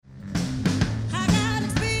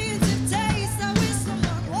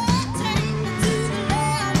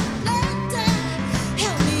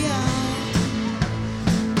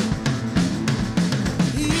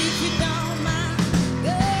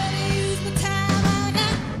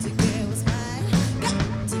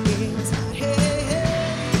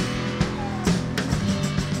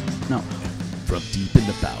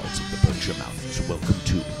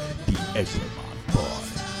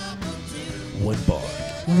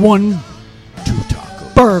One 2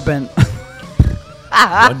 tacos. bourbon.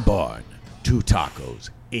 One barn, 2 tacos,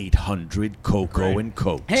 800 cocoa and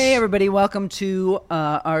cokes. Hey, everybody. Welcome to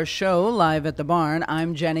our show live at the barn.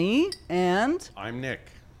 I'm Jenny, and I'm Nick.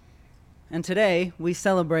 today we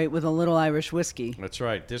celebrate with a little Irish whiskey. That's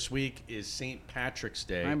right. This week is St. Patrick's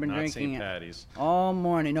Day, I've been not drinking St. it Patty's. all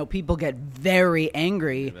morning. No, people get very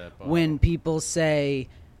angry when people say,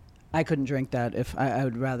 I couldn't drink that. If I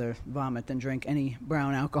would rather vomit than drink any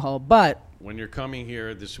brown alcohol. But When you're coming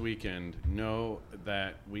here this weekend, know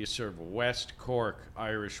that we serve West Cork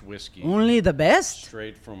Irish whiskey. only the best?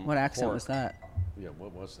 Straight from What accent Cork. was that? Yeah,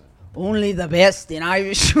 what was that? Only the best in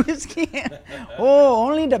Irish whiskey. Oh,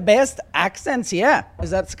 only the best accents, yeah.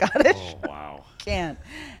 Is that Scottish? Oh, wow. Can't.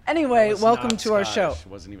 Anyway, That's welcome not to our show. Scottish.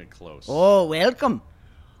 Wasn't even close. Oh, welcome.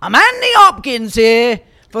 I'm Andy Hopkins here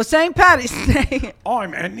for St. Patty's Day.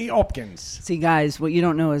 I'm Andy Hopkins. See, guys, what you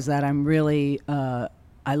don't know is that I'm really,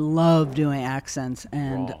 I love doing accents,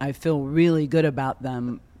 and Wrong. I feel really good about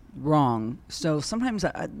them wrong. So sometimes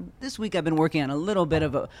this week I've been working on a little bit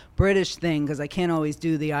of a British thing because I can't always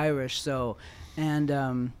do the Irish. So,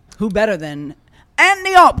 and who better than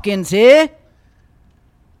Andy Hopkins here?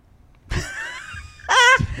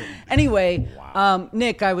 Anyway, Wow.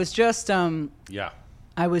 Nick, I was just Yeah.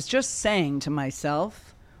 saying to myself,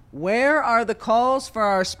 where are the calls for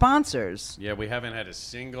our sponsors? Yeah, we haven't had a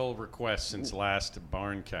single request since last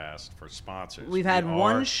Barncast for sponsors. We've had We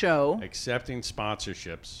one are show. accepting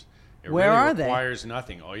sponsorships. It Where really are they? requires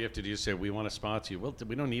nothing. All you have to do is say, we want to sponsor you. Well,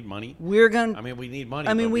 we don't need money. We're going I mean, we need money.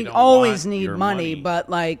 I mean, but we don't always want need your money, but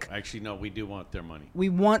like Actually, no, we do want their money. we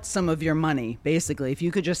want some of your money, basically. If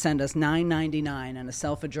you could just send us $9.99 and a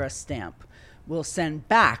self-addressed stamp, we'll send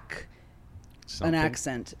back Something. an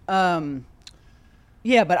accent.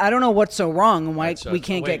 Yeah, but I don't know what's so wrong and why we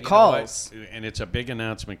can't get calls. And it's a big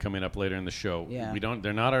announcement coming up later in the show. Yeah.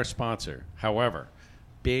 They're not our sponsor. However,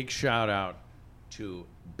 big shout out to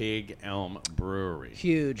Big Elm Brewery.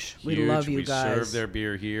 Huge. We Huge. love you We guys. serve their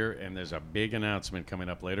beer here, and there's a big announcement coming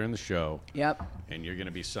up later in the show. Yep. And you're going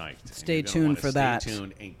to be psyched. And Stay you're gonna tuned wanna for that. Stay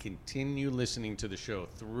tuned and continue listening to the show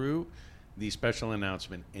through the special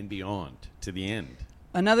announcement and beyond to the end.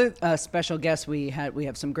 Another special guest we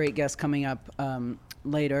have some great guests coming up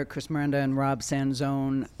later. Chris Merenda and Rob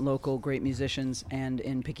Sanzone, local great musicians, and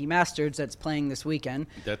in Picky Mastards that's playing this weekend.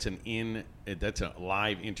 That's a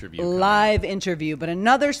live interview. coming up. Live interview, but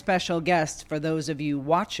another special guest for those of you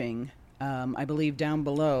watching. I believe down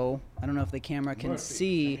below. I don't know if the camera can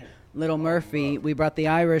see little Murphy. We brought the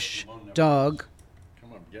Irish dog.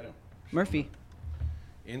 Come on, get him. Murphy.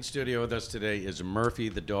 In studio with us today is Murphy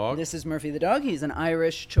the dog. This is Murphy the dog. He's an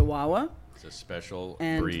Irish Chihuahua. It's a special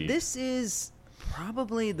And breed. this is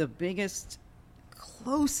probably the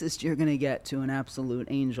closest you're going to get to an absolute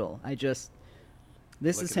angel. This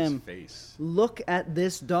Look is at him. His face. Look at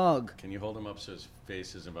this dog. Can you hold him up so his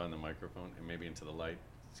face isn't on the microphone and maybe into the light?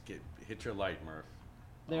 Hit your light, Murph.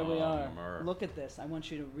 There we are. Murph. Look at this. I want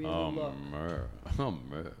you to really Oh, look. Murph. Oh,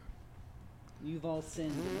 Murph. You've all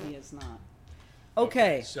sinned and he is not.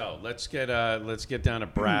 Okay. So let's get down to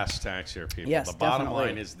brass tacks here, people. Yes, the bottom definitely.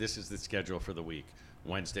 line is this is the schedule for the week.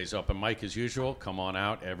 Wednesday's open mic as usual. Come on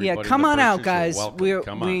out, everybody. Yeah, in come the on out, bridges, you're guys. welcome.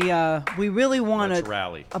 Come on. We really want Let's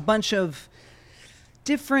rally. a bunch of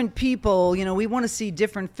different people. You know, we want to see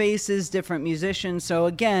different faces, different musicians. So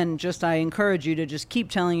again, I encourage you to just keep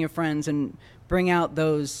telling your friends and bring out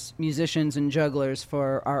those musicians and jugglers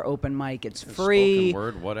for our open mic. It's free. Spoken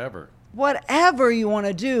word, whatever. Whatever you want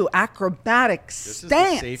to do, acrobatic This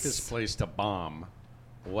stance. is the safest place to bomb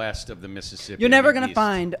west of the Mississippi. You're never and going to east.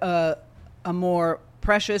 find a more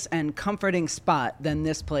precious and comforting spot than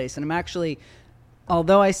this place. And I'm actually,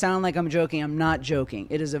 although I sound like I'm joking, I'm not joking.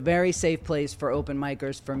 It is a very safe place for open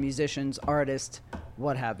micers, for musicians, artists,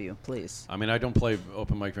 what have you, please. I mean, I don't play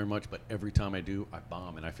open mic very much, but every time I do, I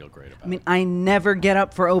bomb, and I feel great about I mean, it. I never get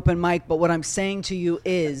up for open mic, but what I'm saying to you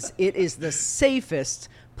is it is the safest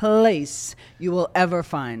place you will ever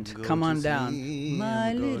find. Go Come to on down. sleep,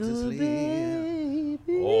 My go to little sleep. baby.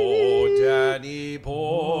 Oh, Danny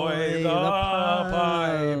boy, the the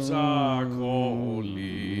pipes are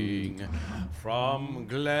calling from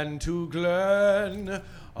glen to glen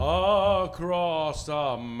across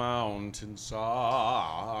the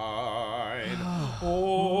mountainside.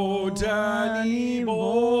 Oh, Danny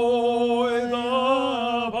boy,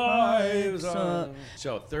 the pipes are...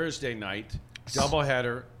 So Thursday night,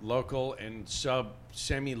 doubleheader, local and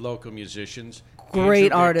semi-local musicians.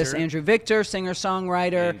 Great Andrew artist, Victor Andrew Victor,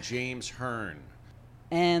 singer-songwriter. and James Hearn.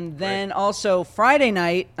 And then Great. also Friday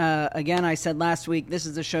night, again, I said last week, this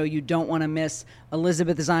is a show you don't want to miss.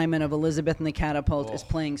 Elizabeth Ziman of Elizabeth and the Catapult is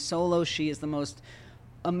playing solo. She is the most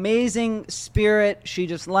amazing spirit. She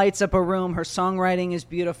just lights up a room. Her songwriting is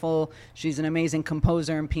beautiful. She's an amazing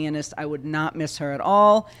composer and pianist. I would not miss her at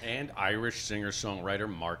all. And Irish singer-songwriter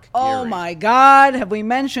Mark Geary. Oh, my God. Have we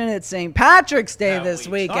mentioned it's St. Patrick's Day this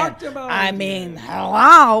weekend? I mean,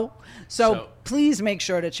 hello. So please make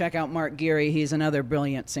sure to check out Mark Geary. He's another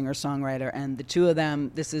brilliant singer-songwriter. And the two of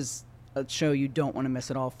them, this is a show you don't want to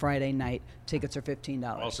miss at all. Friday night. Tickets are $15.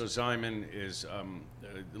 Also, Ziman is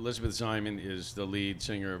Elizabeth Ziman is the lead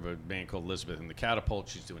singer of a band called Elizabeth and the Catapult.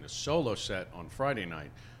 She's doing a solo set on Friday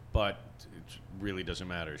night, but it really doesn't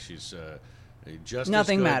matter. She's just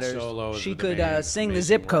nothing as good matters. solo as She the could band. sing the Amazing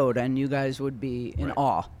zip work. code, and you guys would be in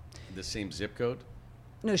awe. The same zip code?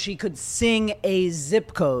 No, she could sing a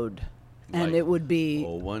zip code, and Like it would be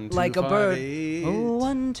 01258. like a bird. 01213.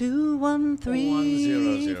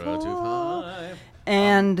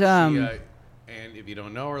 10025. And if you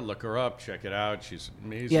don't know her, look her up. Check it out. She's an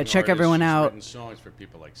amazing. Yeah, check artist. everyone She's out. Written songs for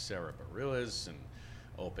people like Sarah Bareilles and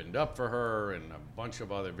opened up for her, and a bunch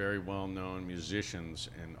of other very well-known musicians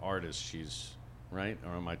and artists. She's right,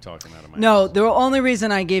 or am I talking out of my? No, ass? the only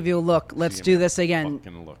reason I gave you a look. Let's do this again.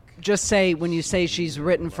 Fucking look. Just say when you say she's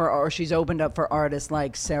written for or she's opened up for artists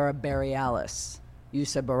like Sarah Bareilles. You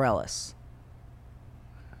said Bareilles.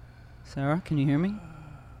 Sarah, can you hear me?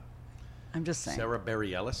 I'm just saying. Sarah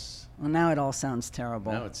Bareilles. Well, now it all sounds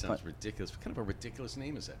terrible. Now it sounds but- ridiculous. What kind of a ridiculous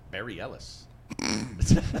name is that? Bareilles.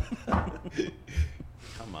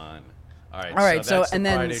 Come on. All right. So that's the and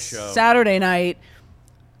then Friday show. Saturday night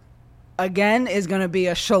again is going to be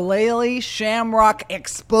a shillelagh shamrock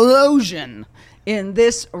explosion in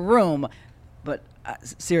this room. But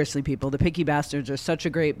seriously, people, the Picky Bastards are such a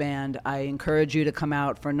great band. I encourage you to come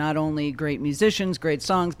out for not only great musicians, great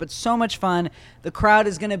songs, but so much fun. The crowd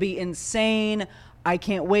is going to be insane. I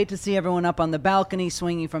can't wait to see everyone up on the balcony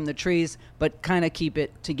swinging from the trees, but kind of keep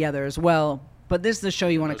it together as well. But this is the show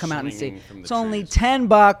you want to come out and see. swinging from the It's only trees.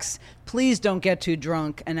 $10. Please don't get too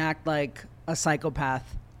drunk and act like a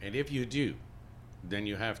psychopath. And if you do, then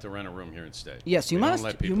you have to rent a room here instead. Yes, you We don't must.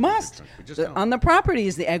 let You people get must. drunk. We just The- don't. on the property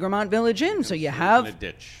is the Egremont Village Inn, so you Sleep have in a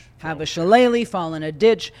ditch. a shillelagh, fall in a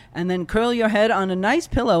ditch, and then curl your head on a nice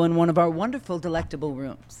pillow in one of our wonderful, delectable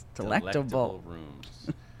rooms. Delectable. rooms.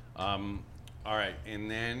 All right, and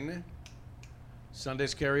then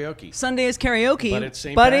Sunday's karaoke. Sunday is karaoke, But it's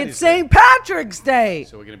St. but Patty's it's St. Patrick's Day.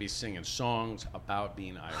 So we're going to be singing songs about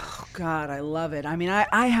being Irish. God, I love it. I mean,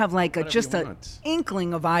 I have like Whatever just you an want.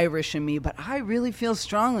 inkling of Irish in me, but I really feel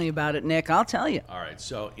strongly about it, Nick. I'll tell you. All right,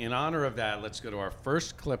 so in honor of that, let's go to our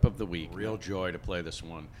first clip of the week. Real joy to play this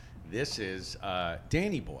one. This is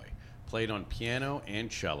Danny Boy, played on piano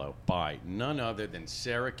and cello by none other than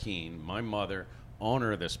Sara Keene, my mother,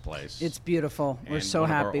 owner of this place. It's beautiful. We're And so one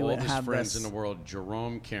happy of our we oldest have friends this. in the world,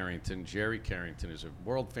 Jerome Carrington, Jerry Carrington, is a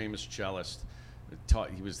world-famous cellist.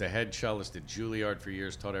 He was the head cellist at Juilliard for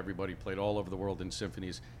years, taught everybody, played all over the world in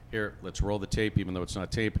symphonies. Here, let's roll the tape, even though it's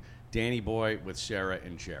not tape. Danny Boy with Sarah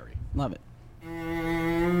and Jerry. Love it.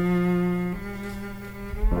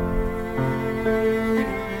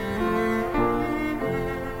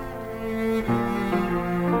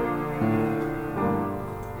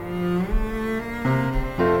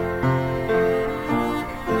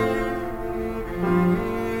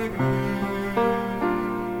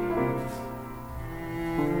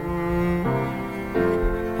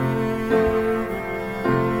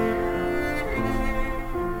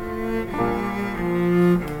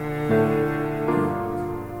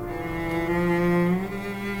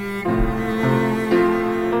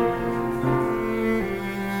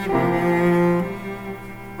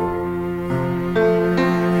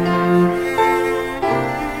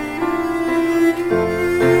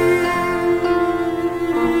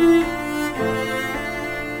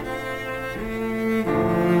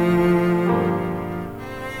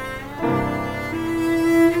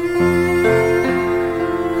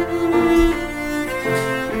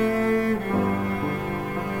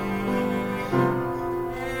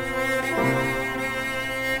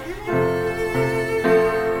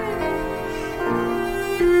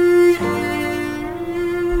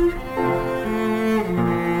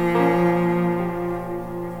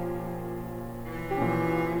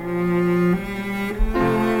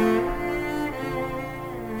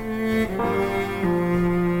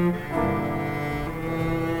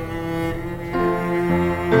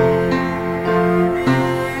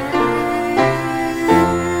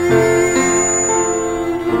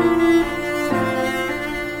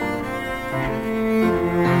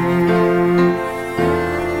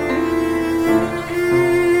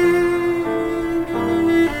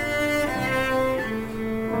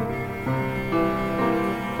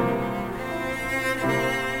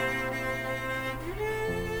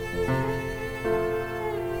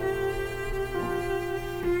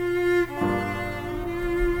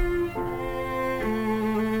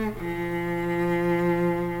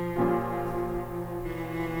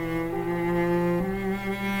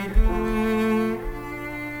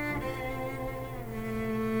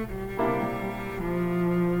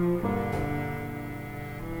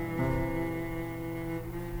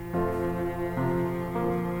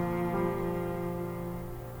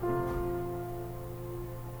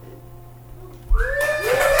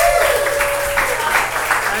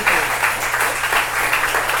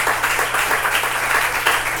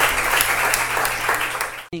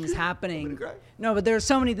 things happening. No, but there's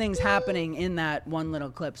so many things happening in that one little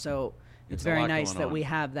clip. So it's very nice that we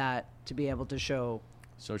have that to be able to show.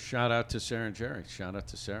 So shout out to Sara and Jerry. Shout out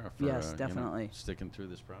to Sara for definitely sticking through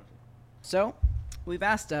this project. So we've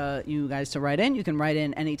asked you guys to write in. You can write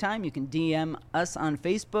in anytime. You can DM us on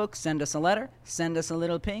Facebook, send us a letter, send us a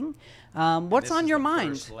little ping. What's on your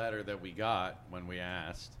mind? This is the first letter that we got when we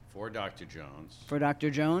asked for Dr. Jones. For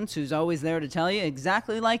Dr. Jones, who's always there to tell you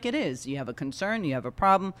exactly like it is. You have a concern, you have a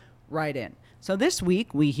problem, write in. So this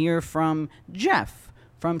week we hear from Jeff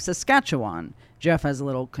from Saskatchewan. Jeff has a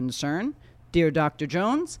little concern. Dear Dr.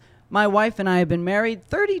 Jones, my wife and I have been married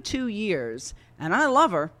 32 years, and I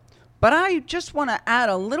love her. But I just want to add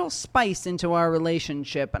a little spice into our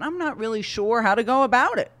relationship, and I'm not really sure how to go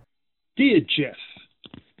about it. Dear Jeff,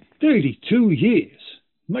 32 years.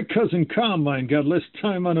 My cousin Carmine got less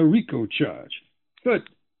time on a RICO charge. But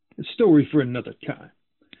a story for another time.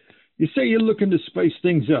 You say you're looking to spice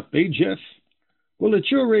things up, eh, Jeff? Well, at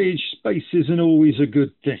your age, spice isn't always a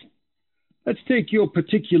good thing. Let's take your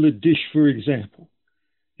particular dish, for example.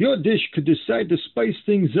 Your dish could decide to spice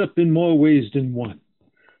things up in more ways than one.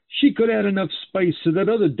 She could add enough spice so that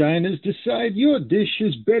other diners decide your dish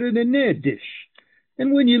is better than their dish.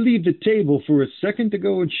 And when you leave the table for a second to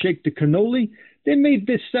go and shake the cannoli, they may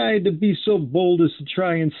decide to be so bold as to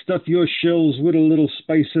try and stuff your shells with a little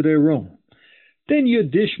spice of their own. Then your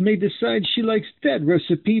dish may decide she likes that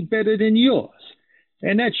recipe better than yours.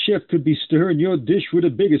 And that chef could be stirring your dish with a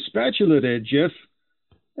bigger spatula there, Jeff.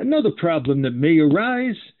 Another problem that may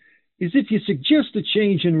arise is if you suggest a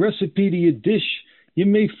change in recipe to your dish, you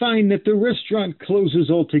may find that the restaurant closes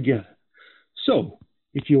altogether. So,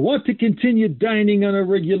 if you want to continue dining on a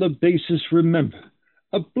regular basis, remember,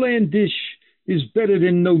 a bland dish is better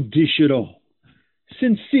than no dish at all.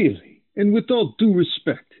 Sincerely, and with all due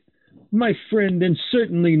respect, my friend and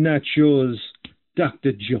certainly not yours,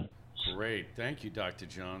 Dr. Jones. Great. Thank you, Dr.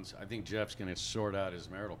 Jones. I think Jeff's going to sort out his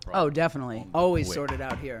marital problem. Oh, definitely. Always sorted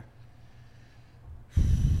out here.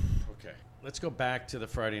 Okay. Let's go back to the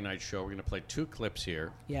Friday night show. We're going to play 2 clips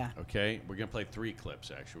here. Yeah. Okay. We're going to play 3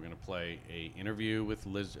 clips, actually. We're going to play a interview with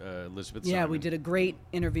Elizabeth Yeah, Simon. we did a great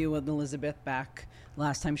interview with Elizabeth back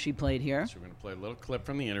last time she played here. So we're going to play a little clip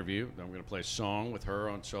from the interview. Then we're going to play a song with her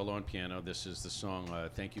on solo and piano. This is the song,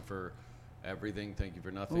 Thank You for Everything, Thank You for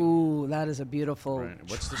Nothing. Ooh, that is a beautiful, right.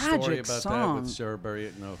 What's the tragic story about song. that with Sarah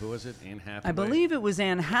Berry? No, who was it? Anne Hathaway? I believe it was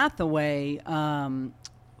Anne Hathaway,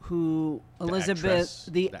 who Elizabeth,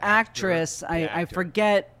 the actress. I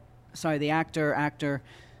forget. Sorry, the actor.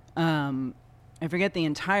 I forget the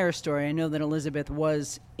entire story. I know that Elizabeth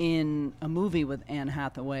was in a movie with Anne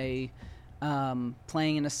Hathaway,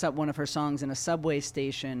 playing in one of her songs in a subway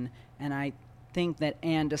station, and I think that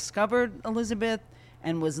Anne discovered Elizabeth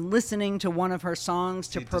and was listening to one of her songs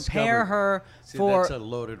to prepare her for... That's a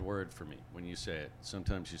loaded word for me when you say it.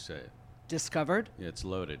 Sometimes you say it. Discovered? Yeah, it's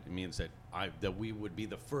loaded. It means that we would be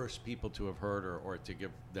the first people to have heard her or to give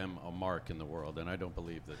them a mark in the world, and I don't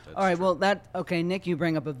believe that that's All right, true. well, okay, Nick, you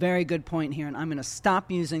bring up a very good point here, and I'm going to stop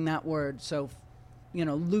using that word so,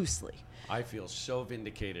 loosely. I feel so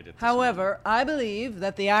vindicated at this However, moment. I believe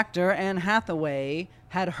that the actor Anne Hathaway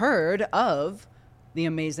had heard of the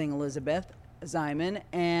amazing Elizabeth Ziman,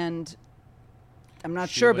 and I'm not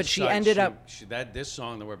sure, but she ended up... This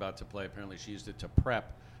song that we're about to play, apparently she used it to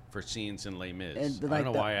prep for scenes in Les Mis. I don't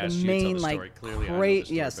know why I asked you to tell the story. Clearly, I know the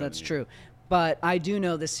story yes, better that's than true. you. But I do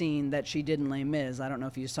know the scene that she did in Les Mis. I don't know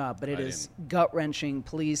if you saw it, but it is gut-wrenching.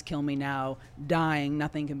 Please kill me now. Dying.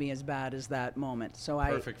 Nothing can be as bad as that moment. So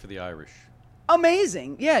Perfect for the Irish.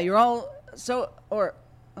 Amazing. Yeah, you're all so...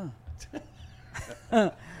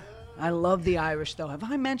 I love the Irish, though. Have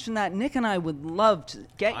I mentioned that? Nick and I would love to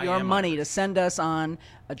get your money to send us on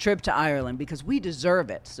a trip to Ireland because we deserve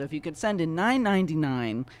it. So if you could send in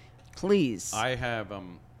 $9.99, please. I have,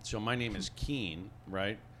 so my name is Keene,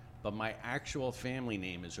 right? But my actual family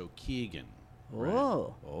name is O'Keegan. Right?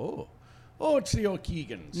 Oh, it's the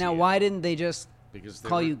O'Keegans. Now, why didn't they just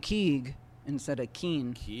call you Keeg instead of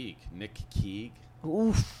Keene? Keeg. Nick Keeg.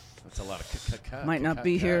 Oof. That's a lot of Might not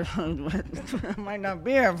be here. Might not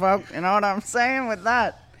be here, folks. You know what I'm saying with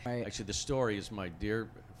that? Right. Actually, the story is my dear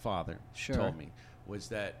father told me was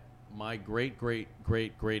that my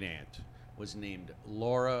great-great-great-great-aunt was named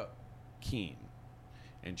Laura Keene.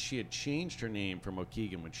 And she had changed her name from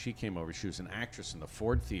O'Keegan when she came over. She was an actress in the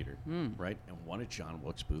Ford Theater, right? And one of John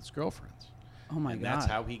Wilkes Booth's girlfriends. Oh, my God. And that's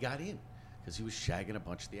how he got in. Because he was shagging a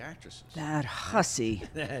bunch of the actresses. That hussy.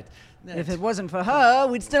 If it wasn't for her,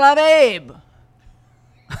 we'd still have Abe.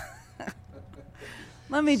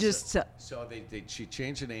 Let me just... So she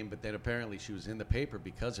changed the name, but then apparently she was in the paper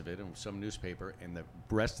because of it, in some newspaper, and the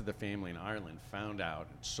rest of the family in Ireland found out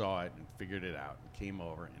and saw it and figured it out and came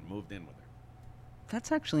over and moved in with her.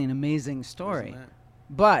 That's actually an amazing story. Isn't that?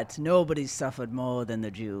 But nobody suffered more than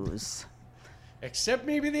the Jews. Except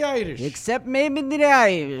maybe the Irish.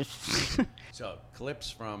 So,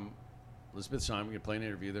 clips from Elizabeth Simon. We're going to play an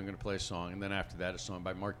interview. They're going to play a song. And then after that, a song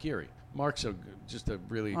by Mark Geary. Mark's just a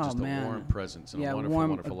warm presence and a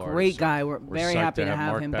wonderful artist. Great guy. We're very happy to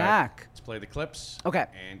have Mark him back. Let's play the clips. Okay.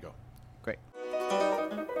 And go. Great.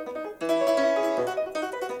 I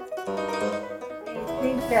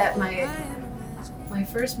think that my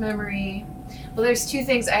first memory, well, there's two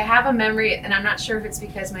things. I have a memory, and I'm not sure if it's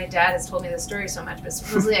because my dad has told me this story so much, but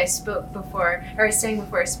supposedly I sang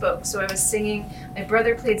before I spoke. So I was singing, my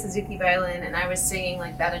brother played Suzuki violin, and I was singing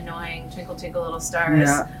like that annoying Twinkle Twinkle Little Stars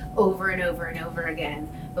over and over and over again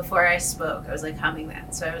before I spoke. I was like humming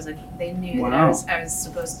that. So I was like, they knew that I was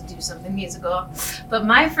supposed to do something musical. But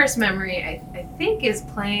my first memory, I think, is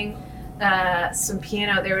playing some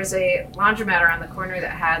piano. There was a laundromat around the corner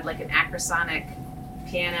that had like an acrosonic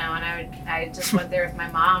piano, and I just went there with my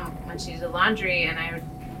mom when she did laundry, and I would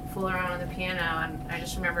fool around on the piano, and I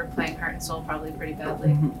just remember playing Heart and Soul probably pretty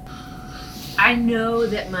badly. I know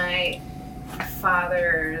that my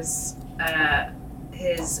father's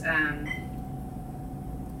his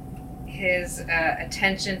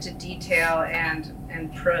attention to detail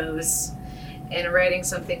and prose and writing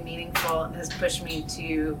something meaningful has pushed me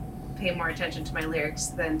to pay more attention to my lyrics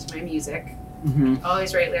than to my music.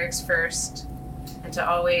 Always write lyrics first, and to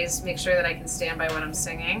always make sure that I can stand by what I'm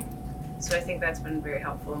singing. So I think that's been very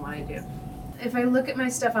helpful in what I do. If I look at my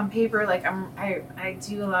stuff on paper, like I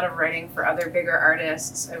do a lot of writing for other bigger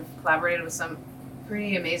artists. I've collaborated with some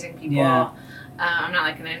pretty amazing people. Yeah. I'm not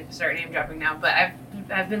like going to start name dropping now, but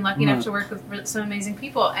I've been lucky enough to work with some amazing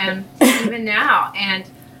people, and even now. And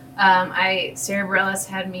Sarah Bareilles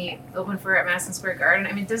had me open for her at Madison Square Garden.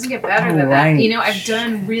 I mean, it doesn't get better than that. You know, I've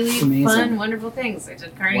done really fun, wonderful things. I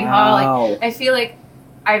did Carnegie Hall. Like, I feel like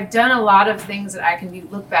I've done a lot of things that I can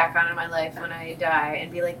look back on in my life when I die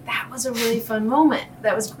and be like, that was a really fun moment.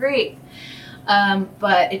 That was great.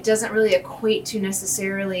 But it doesn't really equate to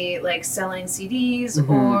necessarily like selling CDs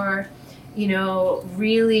or, you know,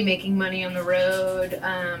 really making money on the road.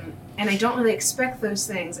 And I don't really expect those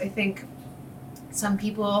things. I think some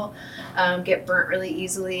people get burnt really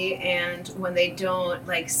easily, and when they don't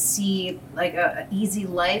like see like a easy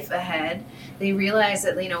life ahead, they realize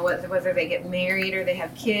that, you know, whether they get married or they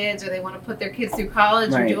have kids or they want to put their kids through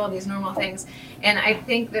college or do all these normal things. And I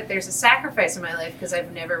think that there's a sacrifice in my life because I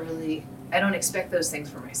don't expect those things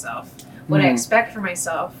for myself. What I expect for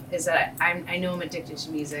myself is that I know I'm addicted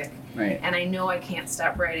to music, and I know I can't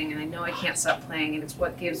stop writing, and I know I can't stop playing, and it's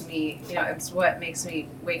what gives me, you know, it's what makes me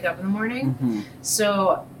wake up in the morning.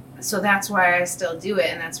 So that's why I still do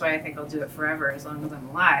it, and that's why I think I'll do it forever as long as I'm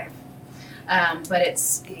alive. But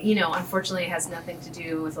it's, you know, unfortunately it has nothing to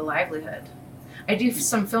do with a livelihood. I do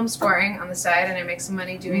some film scoring on the side, and I make some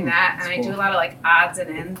money doing that, and I do a lot of like odds and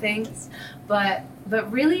end things. But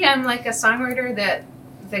really, I'm like a songwriter that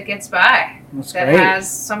gets by. That's that great.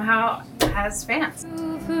 Somehow has fans. Thank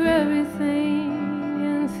you for everything,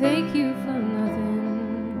 and thank you for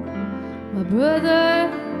nothing, my brother.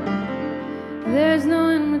 There's no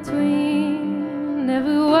in between,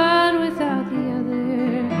 never one without the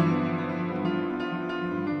other.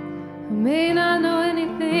 I may not know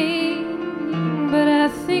anything, but I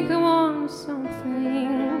think I want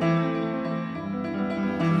something.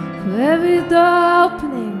 For every door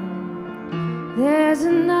opening, there's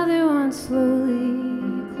another one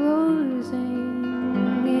slowly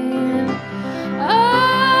closing, and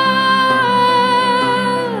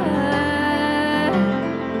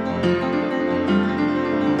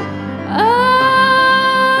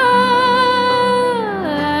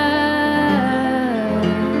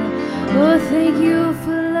oh, thank you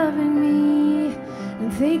for loving me,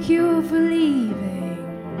 and thank you for leaving.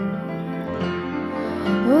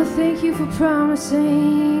 Oh, thank you for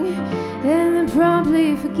promising and then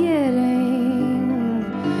promptly forgetting.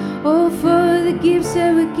 Oh, for the gifts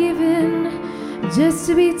that were given just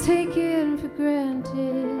to be taken for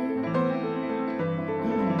granted.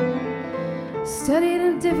 Studied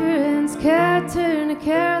indifference, turned to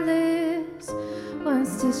careless,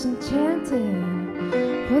 once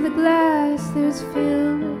disenchanted. For the glass there's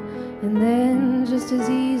filled and then just as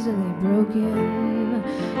easily broken.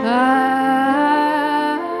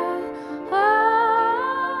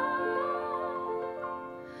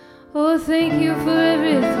 Oh, thank you for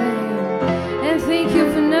everything, and thank you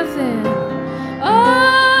for nothing. Oh,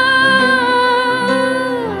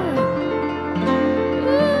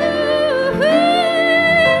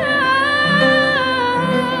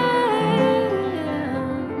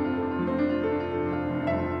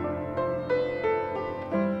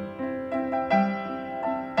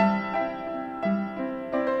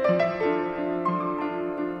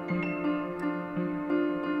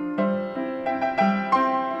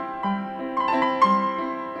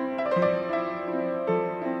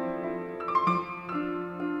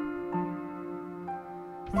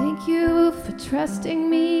 Thank you for trusting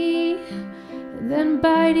me and then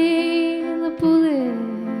biting the bullet.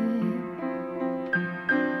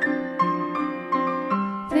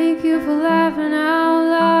 Thank you for laughing out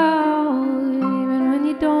loud even when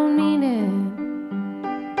you don't mean it.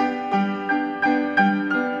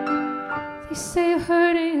 They say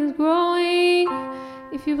hurting is growing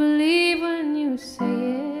if you believe when you say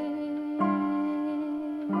it.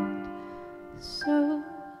 So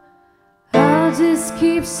I'll just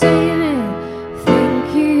keep saying it.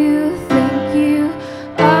 Thank you, thank you.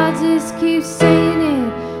 I'll just keep saying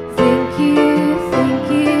it. Thank you,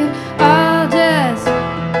 thank you. I'll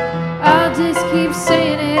just keep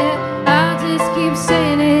saying it. I'll just keep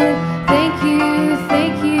saying it. Thank you,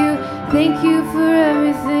 thank you, thank you for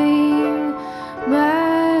everything,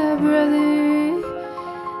 my brother.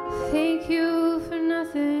 Thank you for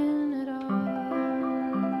nothing at all.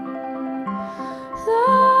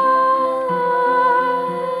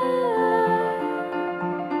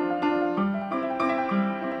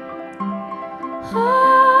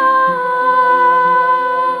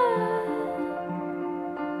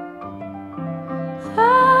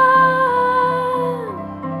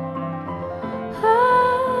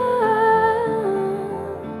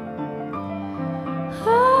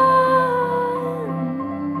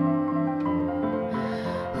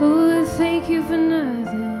 Oh, thank you for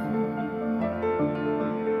nothing.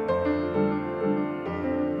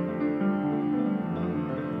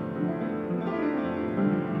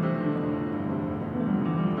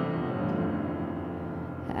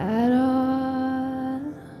 At all.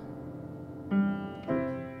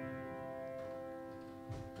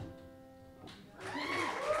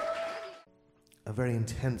 A very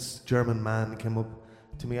intense German man came up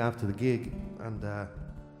to me after the gig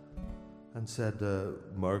and said,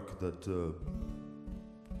 Mark,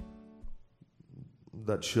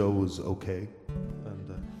 that show was okay.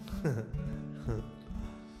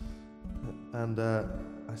 And I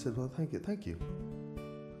said, well, thank you.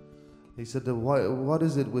 He said, what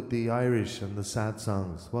is it with the Irish and the sad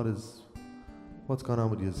songs? What's going on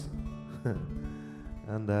with you?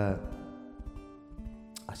 And I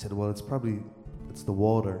said, well, it's the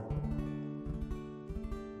water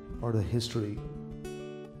or the history.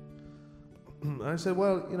 I said,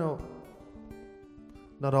 well,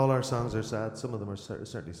 not all our songs are sad. Some of them are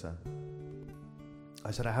certainly sad.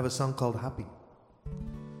 I said, I have a song called Happy.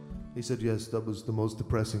 He said, yes, that was the most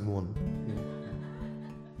depressing one.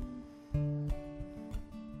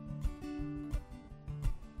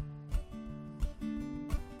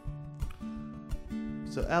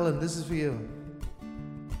 So, Alan, this is for you.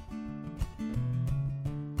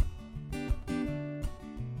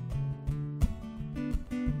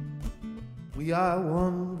 We are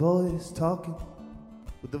one voice talking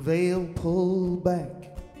with the veil pulled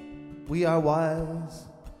back. We are wise,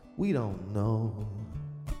 we don't know.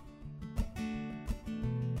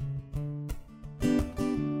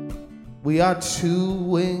 We are two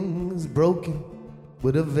wings broken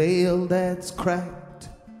with a veil that's cracked.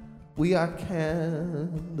 We are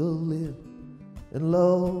candlelit and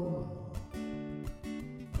low.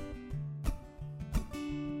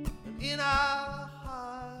 And in our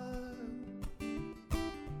heart,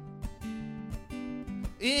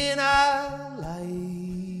 in our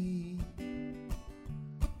light,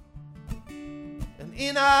 and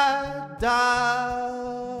in our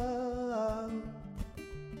dark,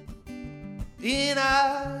 in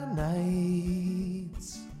our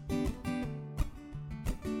nights,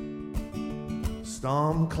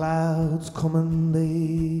 storm clouds come and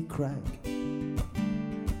they crack.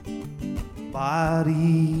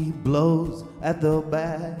 Body blows at the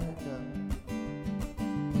back.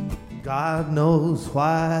 God knows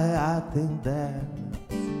why I think that.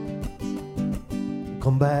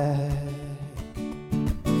 Come back.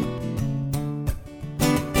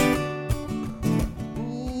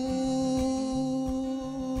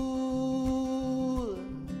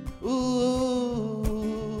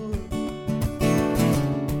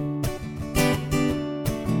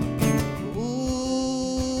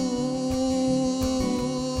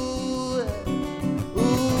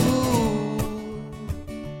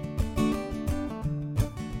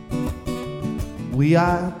 We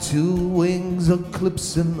are two wings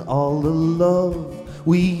eclipsing all the love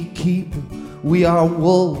we keep. We are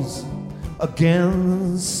wolves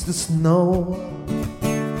against the snow.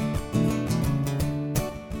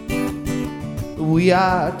 We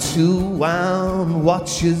are two wound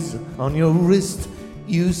watches on your wrist.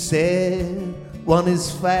 You said one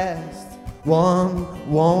is fast, one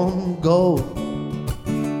won't go.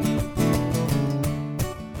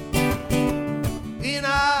 In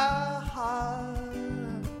our heart,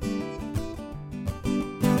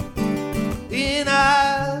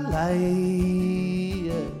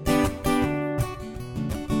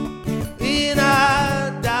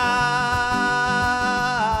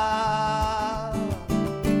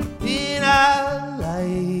 in a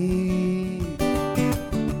light.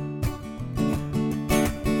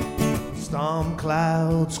 Storm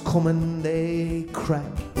clouds come and they crack.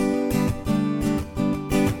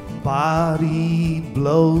 Body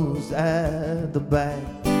blows at the back.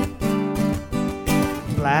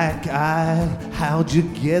 Black eye, how'd you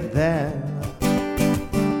get there?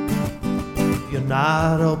 You're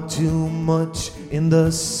not up too much in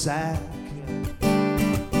the sack.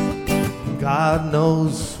 God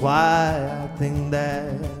knows why I think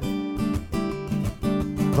that.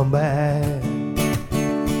 Come back.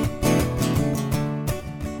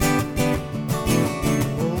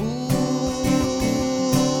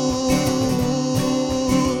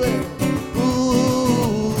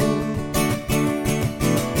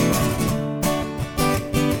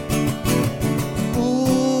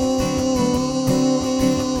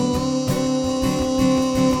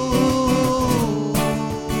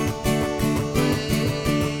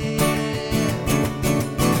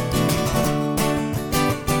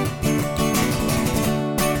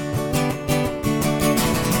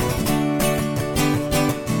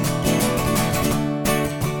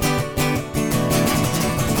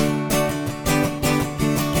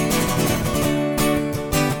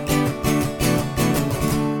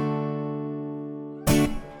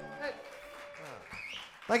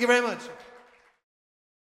 Thank you very much.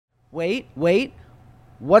 Wait.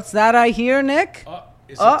 What's that I hear, Nick?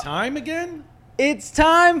 Is it time again? It's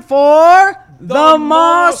time for the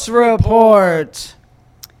Moss Report.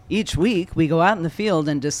 Each week, we go out in the field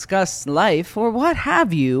and discuss life or what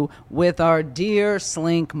have you with our dear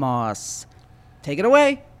Slink Moss. Take it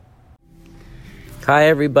away. Hi,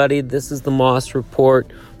 everybody. This is the Moss Report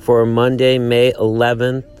for Monday, May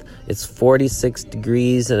 11th. It's 46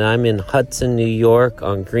 degrees, and I'm in Hudson, New York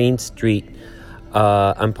on Green Street.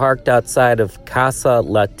 I'm parked outside of Casa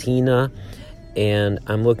Latina, and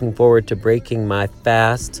I'm looking forward to breaking my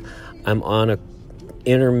fast. I'm on a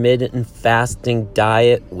intermittent fasting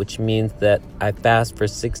diet, which means that I fast for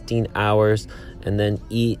 16 hours and then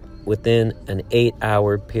eat within an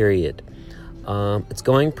 8-hour period. It's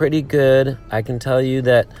going pretty good. I can tell you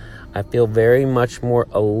that I feel very much more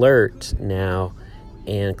alert now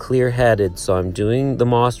and clear-headed, so I'm doing the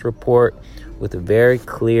Moss Report with a very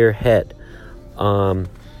clear head.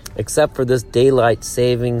 Except for this daylight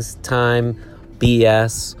savings time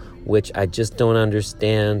BS, which I just don't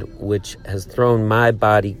understand, which has thrown my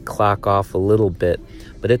body clock off a little bit.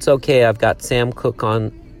 But it's okay, I've got Sam Cooke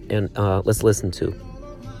on, and let's listen to.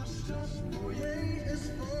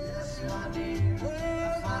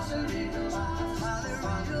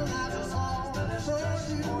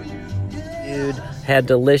 Had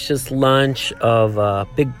delicious lunch of a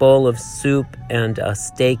big bowl of soup and a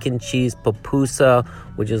steak and cheese pupusa,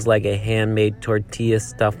 which is like a handmade tortilla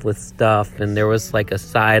stuffed with stuff. And there was like a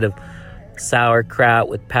side of sauerkraut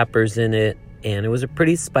with peppers in it. And it was a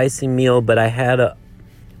pretty spicy meal, but I had a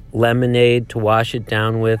lemonade to wash it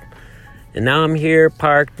down with. And now I'm here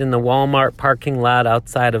parked in the Walmart parking lot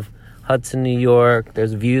outside of Hudson, New York.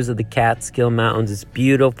 There's views of the Catskill Mountains. It's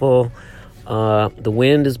beautiful. The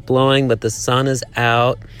wind is blowing, but the sun is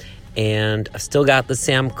out, and I've still got the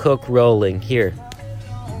Sam Cooke rolling here.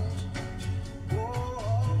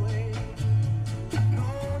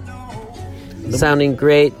 Sounding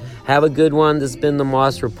great. Have a good one. This has been the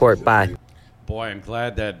Moss Report. Bye. Boy, I'm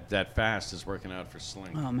glad that fast is working out for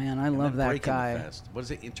Slink. Oh, man, I love that guy. Fast. What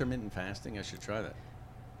is it, intermittent fasting? I should try that.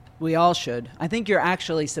 We all should. I think you're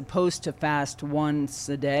actually supposed to fast once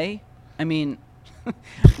a day. I mean...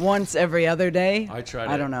 once every other day. I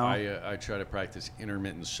don't know. I try to practice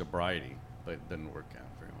intermittent sobriety, but it doesn't work out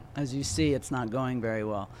very well. As you see, it's not going very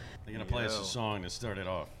well. I'm going to play us a song to start it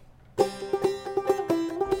off.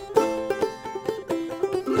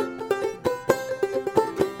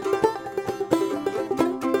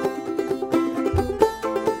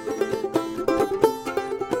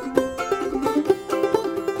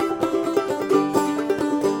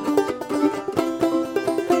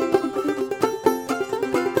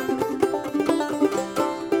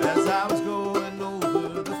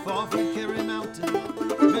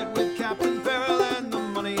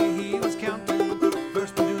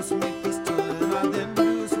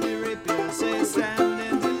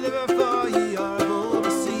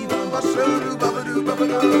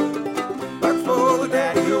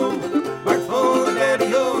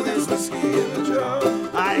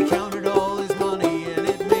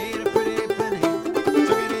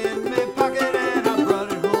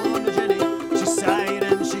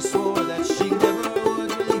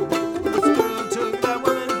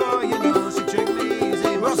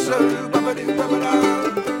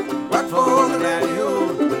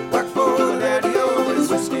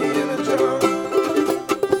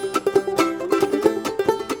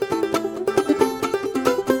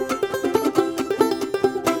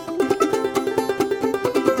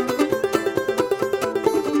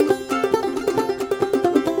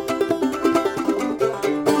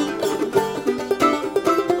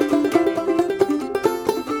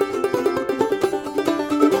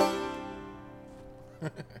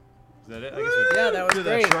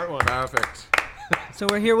 So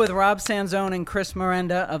we're here with Rob Sanzone and Chris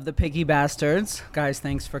Merenda of the Picky Bastards. Guys,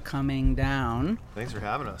 thanks for coming down. Thanks for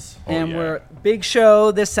having us. And we're big show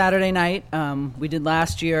this Saturday night. We did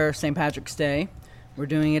last year, St. Patrick's Day. We're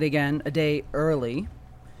doing it again a day early.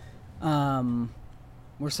 We're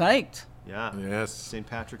psyched. Yeah. Yes. St.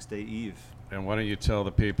 Patrick's Day Eve. And why don't you tell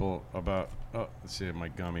the people about, let's see, my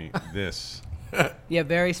gummy, this. Yeah,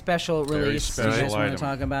 very special release. special You guys want item. to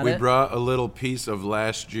talk about We it? brought a little piece of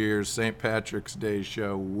last year's St. Patrick's Day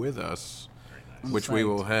show with us, which we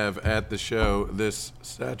will have at the show this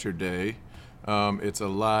Saturday. It's a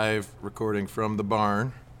live recording from the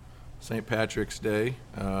barn, St. Patrick's Day.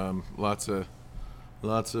 Lots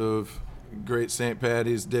of great St.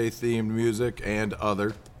 Patty's Day themed music and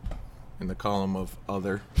other in the column of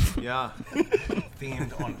other. Yeah.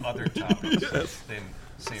 Themed on other topics than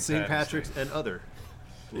St. Patrick's Day. and other.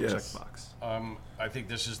 Yes. Checkbox. I think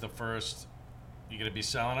this is the first. You're going to be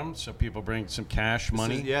selling them, so people bring some cash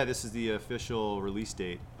money. This is the official release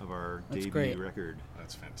date of our That's debut great. record.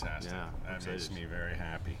 That's fantastic. Yeah, I'm That makes excited. me very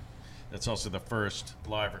happy. That's also the first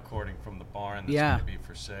live recording from the barn that's Yeah. going to be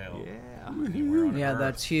for sale. Yeah. Anywhere on Yeah, Earth.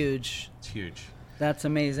 that's huge. It's huge. That's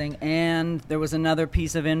amazing. And there was another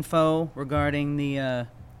piece of info regarding the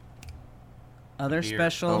other beer.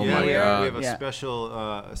 special. Oh Yeah, my we God. have a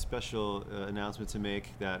Yeah. special announcement to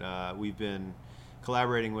make that we've been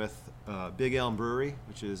collaborating with Big Elm Brewery,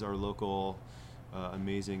 which is our local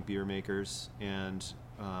amazing beer makers, and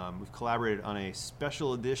we've collaborated on a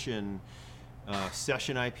special edition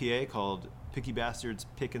session IPA called Picky Bastards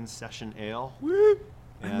Pickin' Session Ale.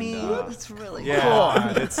 I mean, it's really Yeah,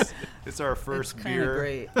 cool. it's our first It's kind beer. of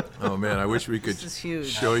great. Oh man, I wish we could This is huge.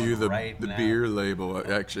 show you the Right now. beer label.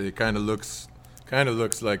 Actually, it kind of looks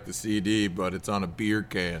like the CD, but it's on a beer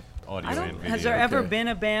can. Audio I and don't. video. Has there ever Okay. been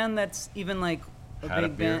a band that's even like a Had a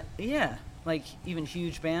big beer? band? Yeah, like even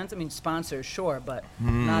huge bands. I mean, sponsors, sure, but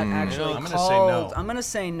not actually I'm gonna say called. no. I'm gonna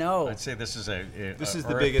say no. I'd say this is a This is Earth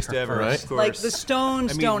the biggest ever, Right? of course. Like the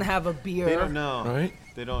Stones I mean, don't have a beer. They don't know. Right?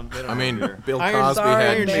 They don't. I mean, have beer. Bill Iron- Cosby Sorry,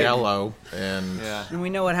 had Nick. Jello, and Yeah. And we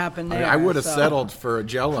know what happened there. I would have so- settled for a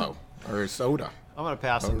Jello or a soda. I'm gonna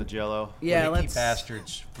pass on the Jello. Yeah, Picky let's.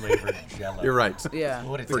 Bastards flavored Jello. You're right. Yeah.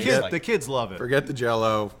 What it The, tastes kid, like. the kids love it. Forget the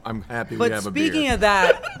Jello. I'm happy we But have a beer. speaking of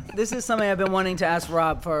that, this is something I've been wanting to ask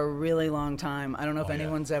Rob for a really long time. I don't know if Oh, yeah.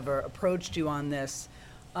 anyone's ever approached you on this.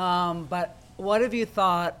 But what have you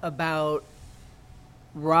thought about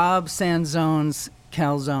Rob Sanzone's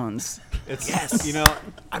calzones? It's you know,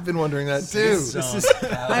 I've been wondering that too.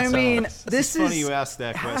 I mean, this funny you is asked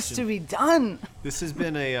that has question. to be done. This has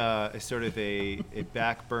been a sort of a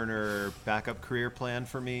back burner backup career plan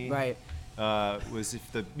for me. Right. Was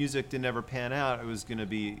if the music didn't ever pan out, it was gonna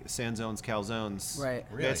be Sanzone's calzones. Right.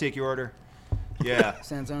 May I Really? take your order? Yeah.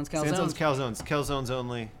 Sanzone's Sanzone's calzones. calzones. Calzones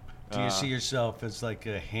only. Do you see yourself as like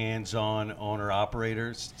a hands-on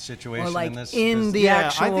owner-operator situation Or like in this? in the Yeah,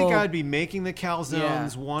 actual. I think I'd be making the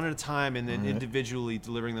calzones Yeah. one at a time and then individually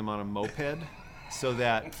delivering them on a moped, so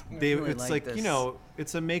that they. really It's like like this. you know,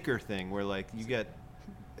 it's a maker thing where like you get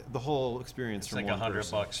the whole experience It's from like one $100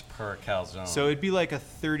 person. per calzone. So it'd be like a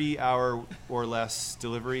 30-hour or less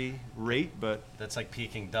delivery rate, but that's like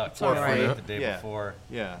Peking duck. all You right. order it the day Yeah. before.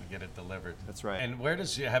 Yeah. You get it delivered. That's right. And where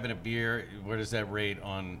does having a beer? Where does that rate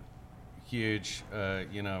on huge,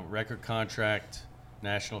 record contract,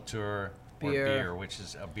 national tour, or Beer. beer, which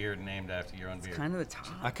is a beer named after your own beer? kind of the top.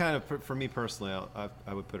 I kind of, for me personally,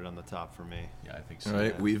 I would put it on the top for me. Yeah, I think so. All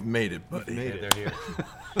right, we've made it, buddy. made Yeah, it. they're here.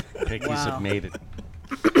 Pickies Wow. have made it.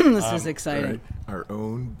 This is exciting. Right? Our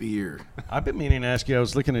own beer. I've been meaning to ask you. I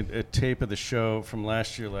was looking at a tape of the show from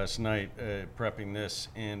last year, last night, prepping this,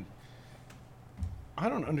 and I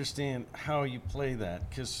don't understand how you play that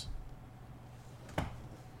because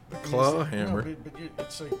Claw hammer.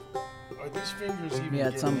 it's like, are these fingers even? Yeah,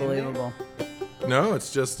 it's getting in there? unbelievable. No,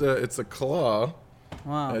 it's just it's a claw.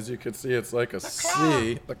 Wow. As you can see, it's like a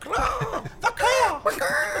C. The claw. The claw.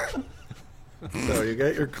 So you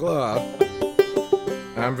get your claw.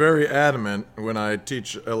 I'm very adamant when I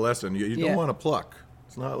teach a lesson. You Yeah. don't want to pluck.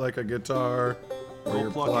 It's not like a guitar where No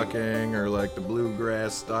you're plucking. plucking or like the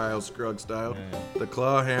bluegrass style, Scruggs style. The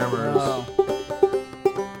claw hammers. Wow.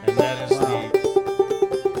 And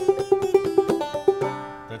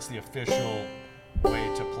that's the official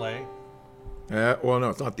way to play. Well, no,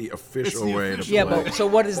 it's not the official the way official to Yeah, play. but so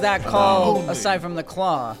what is that called aside from the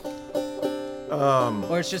claw?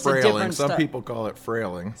 Or it's just a frailing. different Some stuff. people call it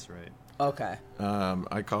frailing. That's right. Okay,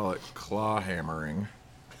 I call it claw hammering.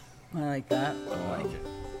 I like that. I like it.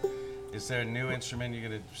 Is there a new instrument you're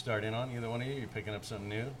going to start in on? Either one of you? You're picking up something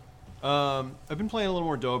new? I've been playing a little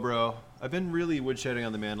more dobro. I've been really woodshedding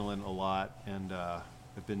on the mandolin a lot, and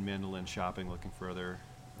I've been mandolin shopping, looking for other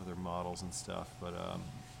models and stuff. But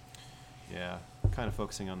yeah, kind of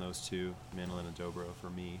focusing on those two, mandolin and dobro for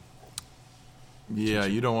me. Yeah,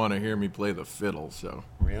 you don't want to hear me play the fiddle, so.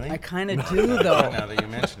 Really? I kind of do though. Now that you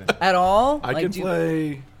mention it. At all? I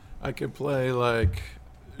can play like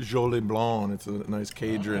Jolie Blanc. It's a nice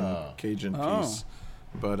Cajun piece.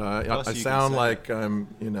 But I sound like I'm,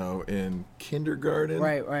 in kindergarten.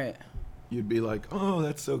 Right. You'd be like, oh,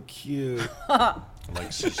 that's so cute.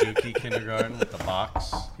 Like Suzuki kindergarten with the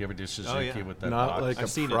box. You ever do Suzuki with that box? Not like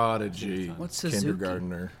a prodigy What's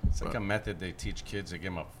kindergartner. It's like a method they teach kids. They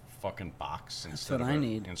give them a fucking box instead of an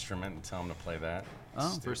instrument and tell them to play that.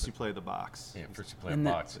 Oh. First you play the box. Yeah, first you play the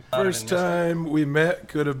box. First time we met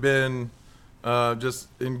could have been just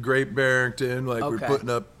in Great Barrington. Like we're putting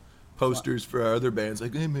up posters for our other bands.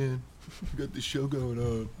 Like, hey, man, we got this show going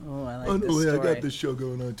on. Oh, I like this story. I got this show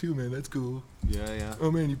going on too, man. That's cool. Yeah.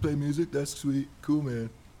 Oh, man, you play music? That's sweet. Cool, man.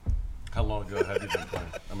 How long ago have you been playing?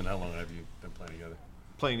 How long have you been playing together?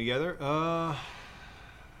 Playing together?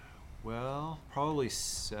 Well, probably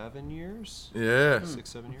 7 years. Yeah. 6,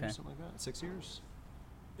 7 years, something like that. 6 years?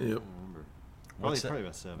 Yep. I don't remember. Probably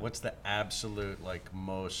about 7. What's the absolute,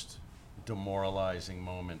 most demoralizing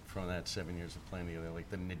moment from that 7 years of playing together? Like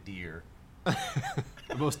the nadir.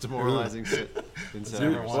 The most demoralizing in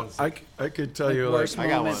 7 years. I could tell you, I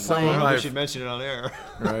got one. I should mention it on air.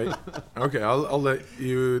 Right. Okay, I'll let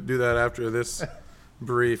you do that after this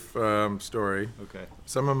brief story. Okay.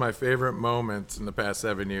 Some of my favorite moments in the past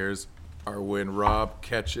 7 years are when Rob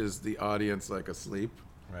catches the audience asleep.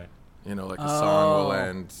 Right. A song will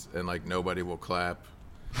end and nobody will clap.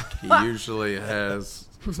 He usually has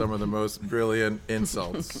some of the most brilliant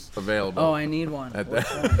insults available. Oh, I need one. At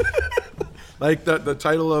that. Like the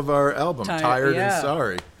title of our album, Tired and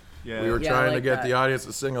Sorry. Yeah. We were trying to get the audience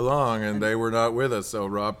to sing along, and they were not with us, so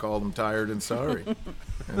Rob called them Tired and Sorry.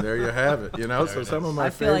 And there you have it. So some of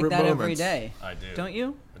my favorite moments. I feel like that every day. I do. Don't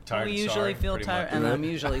you? Tired we and usually sorry, feel tired, and I'm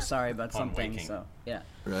usually sorry about Upon something. waking. So yeah.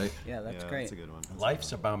 Right. Yeah, that's great. That's a good one.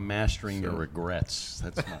 Life's about mastering your regrets.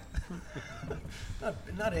 That's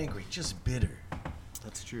not angry, just bitter.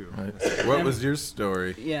 That's true. Right. What was your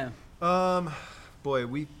story? Yeah. Boy,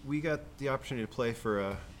 we got the opportunity to play for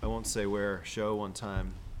a, I won't say where, show one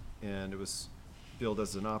time, and it was billed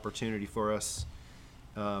as an opportunity for us.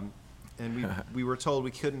 And we were told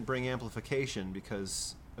we couldn't bring amplification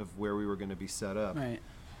because of where we were going to be set up. Right.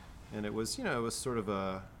 And it was, it was sort of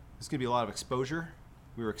it's going to be a lot of exposure.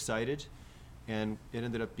 We were excited, and it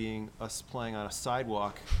ended up being us playing on a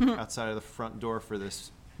sidewalk outside of the front door for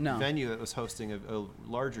this venue that was hosting a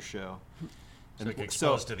larger show. And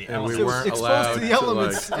exposed to the elements. And we weren't allowed to the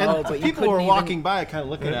elements. And but people were walking by kind of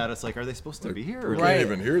looking at us like, are they supposed to be here? We can't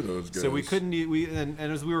even hear those guys. So we couldn't, and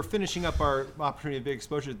as we were finishing up our opportunity of big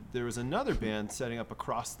exposure, there was another band setting up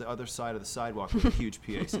across the other side of the sidewalk with a huge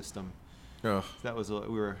PA system. Oh. That was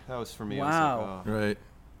for me. Wow. I was like, Right.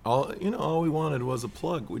 All we wanted was a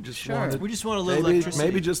plug. We just wanted a little electricity.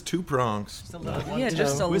 Maybe just 2 prongs. Just a little. Yeah,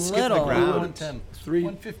 just a Whiskey at the little. ground. 110, 3,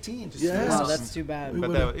 115. Wow, that's too bad.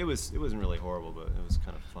 But it wasn't really horrible, but it was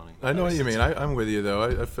kind of funny. I know what you mean. I'm with you though.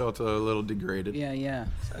 I felt a little degraded. Yeah.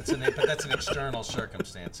 But that's an external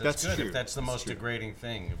circumstance. That's good. True. If that's the most degrading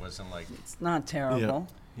thing, it wasn't like. It's not terrible.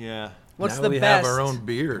 Yeah. What's now the we best? have our own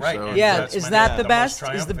beer. Right. So Yeah, is that the best?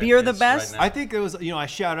 Is the beer the best? Right I think it was, I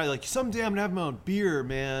shouted out, like, someday I'm going to have my own beer,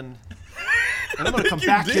 man. And I'm going to come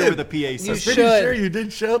back here with a PA system. You should. Pretty sure you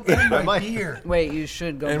did shout that. I might. Beer. Wait, you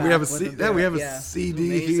should go. And back we have a with CD. We have a CD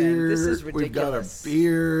Amazing. here. This is We've got a ridiculous.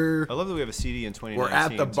 beer. I love that we have a CD in 2019. We're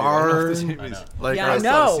at the too. I don't know if barn. anybody's- Like Yeah, I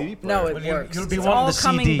still have a know. CD player. No, it But works. you'll be It's wanting all the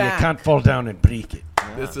coming CD. back. You can't fall down and break it.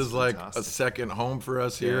 This is like fantastic. a second home for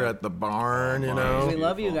us here Yeah. at the barn. You We know,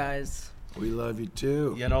 love you Beautiful. guys. we love you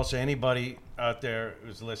too. Yet also anybody out there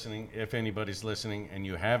who's listening, if anybody's listening and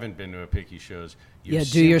you haven't been to a Picky shows, you Yeah,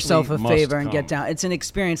 do yourself a simply favor must and get come. down. It's an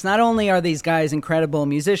experience. Not only are these guys incredible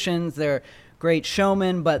musicians, they're great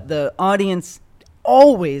showmen, but the audience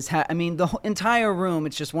always the entire room,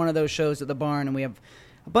 it's just one of those shows at the barn, and we have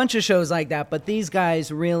a bunch of shows like that, but these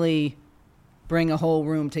guys really bring a whole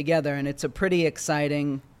room together, and it's a pretty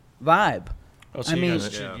exciting vibe. Oh, so I you, mean-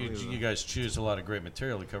 guys, you guys choose a lot of great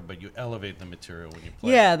material to cover, but you elevate the material when you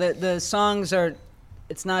play. Yeah, the songs are,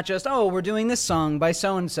 it's not just, we're doing this song by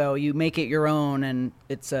so-and-so. You make it your own, and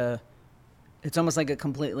it's almost like a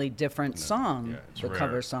completely different song, it's the rare.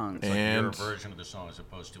 cover songs. It's like your And- version of the song as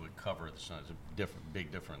opposed to a cover of the song. It's a big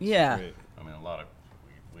difference. Yeah. Great. I mean,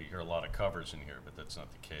 we hear a lot of covers in here, but that's not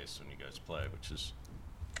the case when you guys play, which is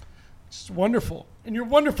it's wonderful. And you're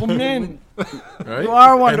wonderful men. Right? You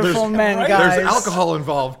are And wonderful there's- men, guys. There's alcohol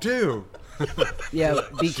involved too. Yeah,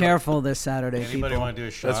 be careful this Saturday, Anybody people. want to do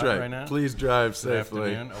a shot That's right. now? Please drive Good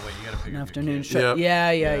safely. afternoon. Oh wait, you got to pick An up your afternoon kids. show.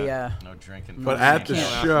 Yep. Yeah. No drinking. But for at me. the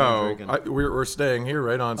Can't show, laugh when we're staying here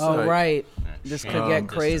right on site. Oh, right. Yeah, This shame could get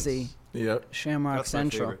distance. crazy. Yep. Shamrock That's my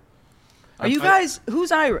Central. favorite. Are you guys,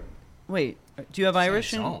 who's Irish? Wait, do you have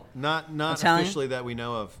Irish in? Sanzone. Not Italian? officially that we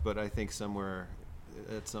know of, but I think somewhere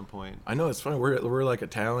at some point. I know it's funny. We're like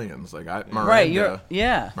Italians. Like Merenda. Right,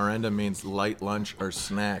 yeah. Merenda means light lunch or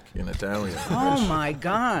snack in Italian. Oh my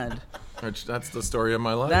God. That's the story of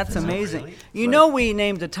my life. That's amazing. You know we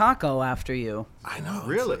named a taco after you. I know.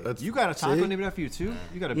 Really? That's, You got a taco see? named after you too?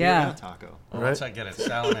 You got a beer Yeah. and a taco. Well, once I get it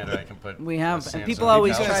salinated, I can put. We have- a and people Sanzone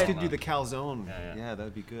always You try- guys calzone could do on. the calzone. Yeah. Yeah,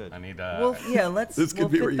 that'd be good. I need. Well, yeah, let's This could we'll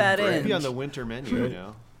be where fit you that break. It'd be on in. the winter menu, you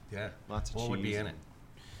know. yeah. Lots of What would be cheese. in it?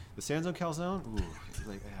 The Sanzone calzone? Ooh,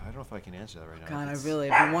 like I don't know if I can answer that right now. God, I It's- really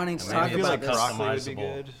have been wanting to And talk I maybe feel about like this. broccoli would be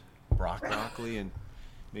Customizable. good. Broccoli. Broccoli and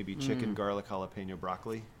maybe chicken, garlic, jalapeno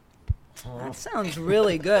broccoli. That sounds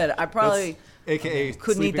really good. I probably AKA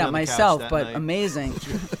couldn't eat sleeping that on the couch myself, that but night. amazing.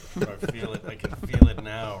 I feel it. I can feel it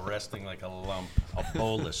now, resting like a lump, a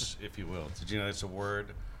bolus, if you will. Did you know that's a word?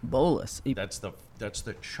 Bolus. That's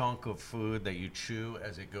the chunk of food that you chew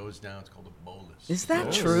as it goes down. It's called a bolus. Is that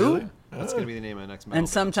Oh, true? really? That's gonna be the name of my next metal And band.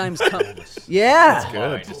 sometimes bolus? yeah.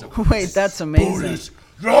 All right, just a- Wait, that's amazing. Bolus.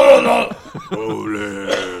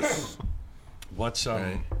 What's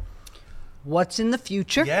Right. What's in the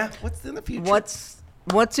future? Yeah. What's in the future?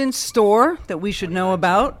 What's in store that we should know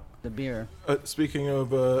about? The beer. Speaking of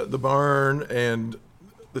the barn and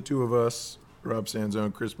the two of us, Rob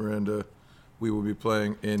Sanzone, Chris Merenda, we will be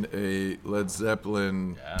playing in a Led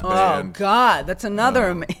Zeppelin Oh band God, that's another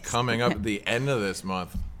amazing. coming up at the end of this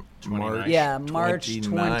month. 29th. Yeah, March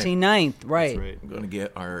 29th. Right. That's right. I'm going to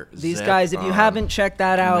get our These Zepp guys, if you on. haven't checked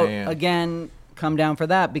that out, Man. again, come down for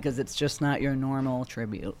that because it's just not your normal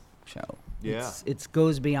tribute show. Yeah. It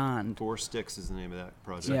goes beyond. 4 Sticks is the name of that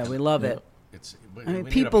project. Yeah, we love it. It's. I mean, we need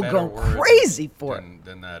a people better go word crazy for it.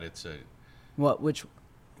 than that. It's a. What? Which? I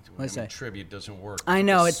What'd I mean, say? tribute doesn't work. I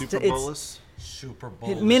know Super it's bolus. Super Bowl.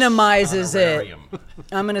 it minimizes it. honorarium.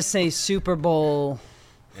 I'm gonna say Super Bowl.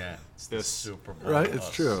 Yeah, it's the Yes. Super Bowl. Right? It's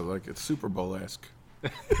us. true. Like, it's Super Bowl-esque.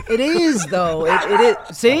 It is though. It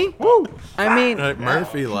is. See? Woo! I mean, Right,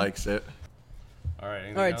 Murphy likes it. All right.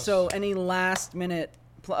 anything all right. else? So any last minute?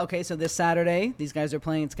 Okay, so this Saturday, these guys are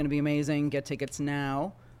playing. It's gonna be amazing. Get tickets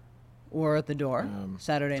now, or at the door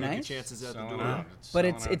Saturday Take your night. chances at the Selling door. out. But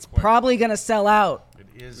selling it's out it's quick. probably gonna sell out.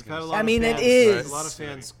 It is. We've had a gonna lot sell of mean, it fans, is. A lot of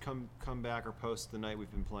fans come back or post the night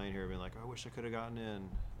we've been playing here, being like, "I wish I could have gotten in.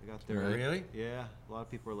 I got there." Right. Really? Yeah. A lot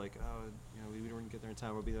of people are like, "Oh, we didn't get there in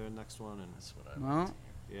time. We'll be there next one." And That's what I. Well,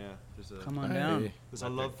 yeah, there's a come on down. Hey, there's a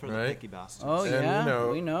love for the Right. picky bastards. Oh And, yeah, you know,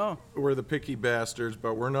 we know. we're the picky bastards,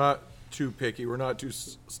 but we're not too picky. We're not too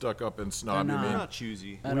stuck up and snobby. They're We're not. not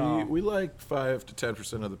choosy. At all. We like 5 to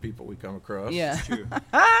 10% of the people we come across. Yeah. It's true.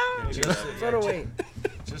 So do we.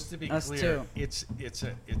 Just to be Us clear, too.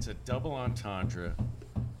 it's a double entendre,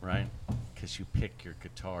 right? Because you pick your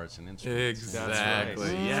guitars and instruments. Exactly.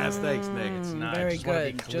 That's right. Yes, thanks, Nick. It's not. I Very just wanna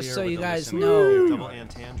be good. Just clear so with you the guys listener. know, Double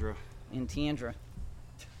entendre. in Tandra.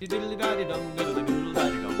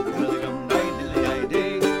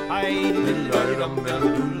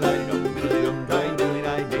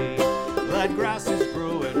 That grass is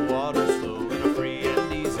growing, water slow in a free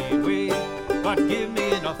and easy way. But give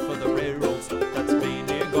me enough of the railroad stuff that's been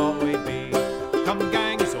near Galway Bay. Come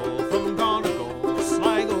gangs all from Donegal,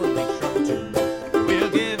 Sligo and Lakeshore too. We'll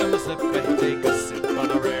give him a slip and take a sip on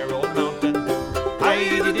a railroad Mountain Dew.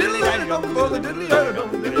 Hi-di diddly di dum for the diddly di dum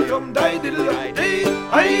diddly dum di diddly di day.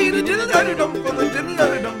 Hi-di diddly di dum for the diddly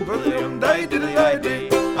di dum for the dum di diddly di day.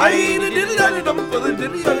 Hi-di diddly di dum for the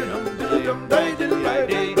diddly di dum diddly dum di diddly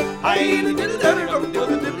di day. Hi-di diddly di dum for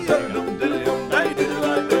the diddly di dum diddly dum di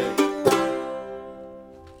diddly di day.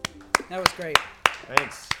 That was great.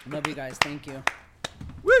 Thanks. Love you guys. Thank you.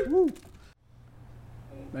 Woo!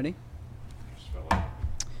 Ready?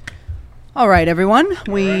 All right, everyone.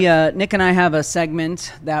 We Nick and I have a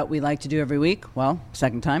segment that we like to do every week. Well,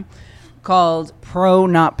 second time, called Pro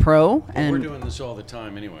Not Pro, We're and doing this all the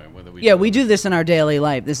time anyway. Whether we yeah, do we it. do this in our daily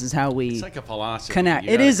life. This is how we. It's like a philosophy. Connect.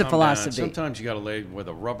 You It gotta is a come down. philosophy. Sometimes you got to lay where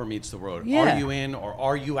the rubber meets the road. Yeah. Are you in or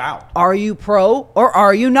are you out? Are you pro or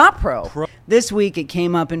are you not pro? This week it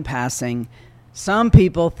came up in passing. Some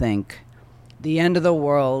people think the end of the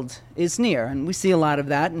world is near, and we see a lot of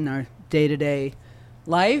that in our day-to-day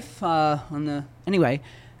life. Anyway,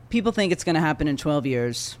 people think it's going to happen in 12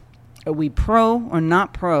 years. Are we pro or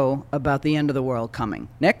not pro about the end of the world coming?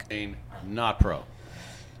 Nick? Not pro.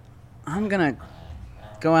 I'm going to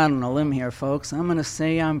go out on a limb here, folks. I'm going to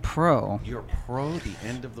say I'm pro. You're pro the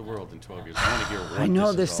end of the world in 12 years. I want to hear what I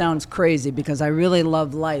know this is all sounds crazy because I really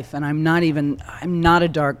love life, and I'm not a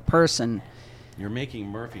dark person. about. You're making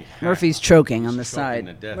Murphy happy. Murphy's choking on the He's choking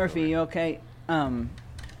to side. death Murphy, over you okay?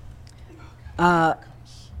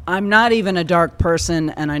 I'm not even a dark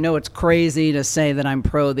person, and I know it's crazy to say that I'm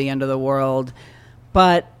pro the end of the world,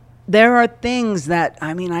 but there are things that,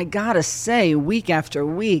 I mean, I gotta say, week after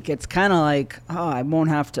week, it's kind of like, oh, I won't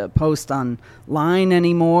have to post online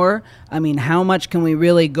anymore. I mean, how much can we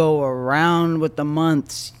really go around with the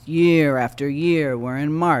months, year after year? We're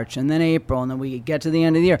in March, and then April, and then we get to the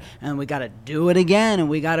end of the year, and we gotta do it again, and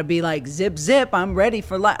we gotta be like, zip, zip, I'm ready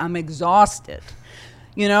for life. I'm exhausted.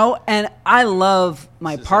 You know, and I love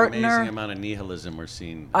my partner. An amazing amount of nihilism we're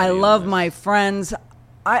seeing. I love my friends.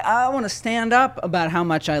 I want to stand up about how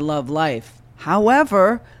much I love life.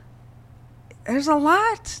 However, there's a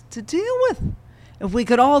lot to deal with. If we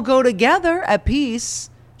could all go together at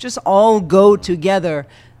peace, just all go together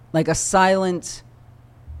like a silent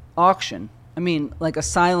auction. I mean, like a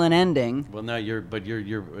silent ending. Well, now you're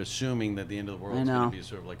assuming that the end of the world is going to be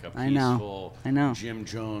sort of like a peaceful Jim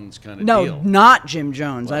Jones kind of deal. No, not Jim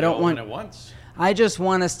Jones. Well, I don't want. At once. I just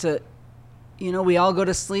want us to, we all go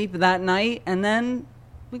to sleep that night and then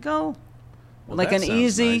we go. Well, like that an sounds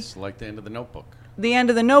easy. nice, like the end of the Notebook. The end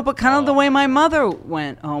of the Notebook, kind of the way my mother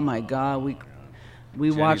went. Oh my God, we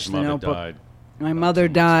Jenny's watched the mother Notebook. died My mother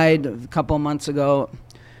died a couple of months ago.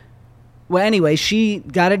 Well, anyway, she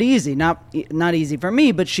got it easy. Not easy for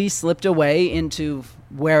me, but she slipped away into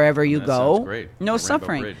wherever you That go. sounds great. No The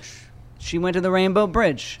suffering. Rainbow Bridge. She went to the Rainbow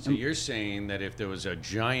Bridge. So you're saying that if there was a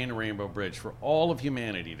giant rainbow bridge for all of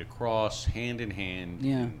humanity to cross hand in hand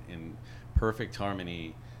in perfect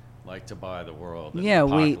harmony, like to buy the world. Yeah,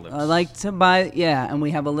 we like to buy. Yeah, and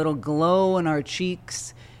we have a little glow in our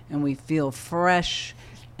cheeks, and we feel fresh,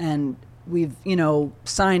 and we've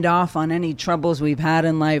signed off on any troubles we've had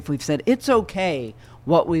in life. We've said it's okay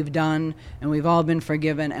what we've done, and we've all been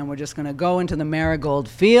forgiven, and we're just going to go into the marigold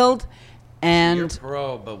field. And you're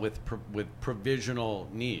pro, but with provisional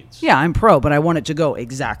needs. Yeah, I'm pro, but I want it to go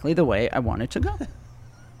exactly the way I want it to go.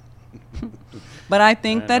 But I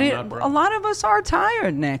think that a lot of us are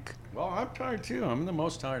tired, Nick. Well, I'm tired too. I'm the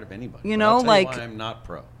most tired of anybody. You know, I'll tell you like why I'm not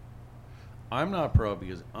pro. I'm not pro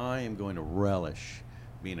because I am going to relish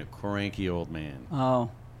being a cranky old man. Oh.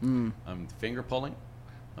 I'm finger pulling.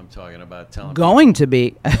 I'm talking about telling going to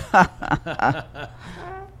be.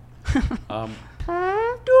 I'm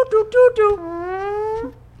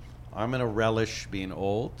going to relish being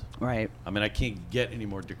old. Right. I mean, I can't get any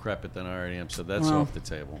more decrepit than I already am, so that's off the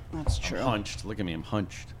table. That's true. I'm hunched. Look at me. I'm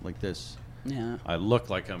hunched like this. Yeah. I look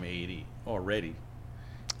like I'm 80 already.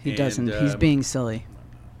 He doesn't. He's being silly.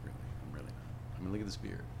 I'm really not. I mean, look at this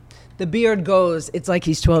beard. The beard goes, it's like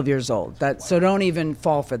he's 12 years old. So don't even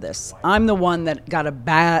fall for this. I'm the one that got a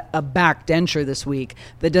back denture this week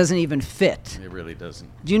that doesn't even fit. It really doesn't.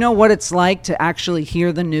 Do you know what it's like to actually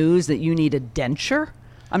hear the news that you need a denture?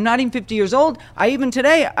 I'm not even 50 years old.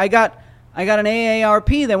 Today, I got an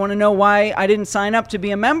AARP. They want to know why I didn't sign up to be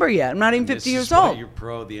a member yet. I'm not even 50 years old. You're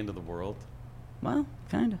pro the end of the world? Well,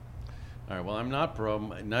 kind of. All right, well, I'm not pro,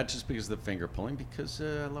 not just because of the finger pulling, because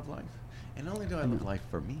I love life. And not only do I love life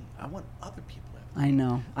for me, I want other people to have life. I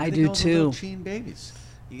know. I Think do of all the too. little teen babies.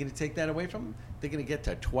 You're going to take that away from them? They're going to get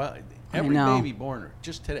to 12. Every baby born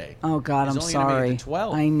just today. Oh, God, I'm is only gonna sorry. make it to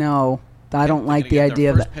 12. I know. I don't like the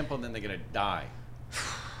idea of that. that. Pimple, and then they're going to die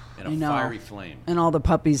in a fiery flame. And all the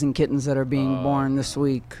puppies and kittens that are being born this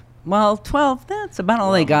week. Well, 12, that's about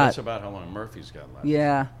all they got. That's about how long Murphy's got left.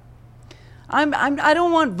 Yeah. I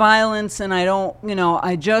don't want violence, and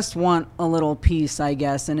I just want a little peace, I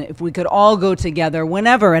guess. And if we could all go together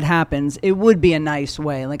whenever it happens, it would be a nice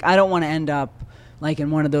way. Like, I don't want to end up like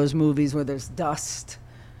in one of those movies where there's dust.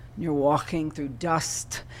 You're walking through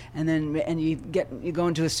dust, and you go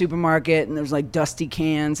into a supermarket, and there's like dusty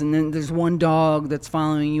cans, and then there's one dog that's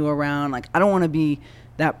following you around. Like, I don't want to be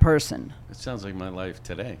that person. It sounds like my life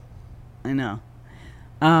today. I know.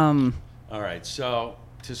 All right, so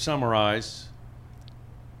to summarize,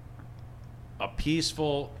 a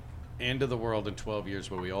peaceful end of the world in 12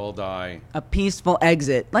 years where we all die. A peaceful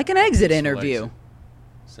exit, like an exit interview. Exit.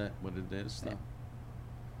 Is that what it is, though?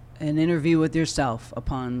 An interview with yourself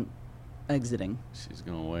upon exiting. She's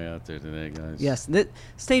going way out there today, guys. Yes.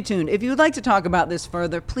 Stay tuned. If you would like to talk about this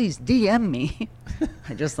further, please DM me.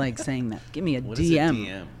 I just like saying that. Give me a what DM. Is a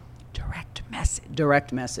DM?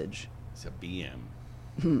 Direct message. It's a BM.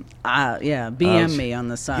 Yeah, BM me on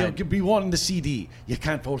the side. You'll be wanting the CD. You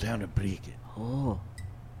can't fall down and break it. Oh. All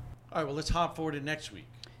right, well, let's hop forward to next week.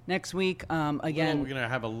 Next week, again, we're going to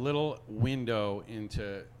have a little window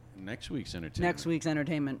into next week's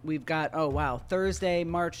entertainment. We've got, Thursday,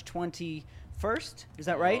 March 21st. Is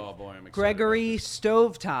that right? Oh, boy, I'm excited. Gregory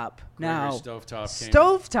Stovetop. Gregory Stovetop came.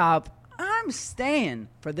 Stovetop, I'm staying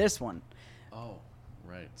for this one. Oh,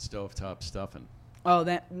 right. Stovetop stuffing. Oh,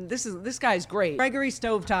 this guy's great. Gregory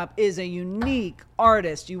Stovetop is a unique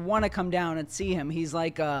artist. You want to come down and see him. He's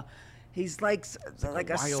like a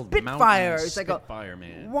Spitfire. It's like Spitfire,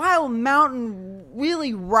 man. Wild mountain,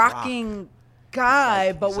 really rocking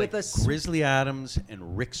guy, but with like a Grizzly Adams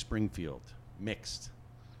and Rick Springfield mixed.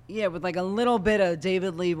 Yeah, with like a little bit of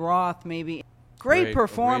David Lee Roth, maybe. Great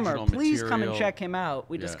performer. Please come and check him out.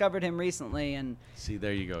 We discovered him recently, and see,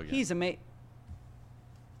 there you go again. He's amazing.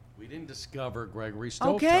 We didn't discover Gregory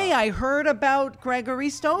Stovetop. Okay, I heard about Gregory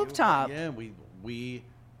Stovetop. Yeah, we.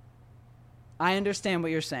 I understand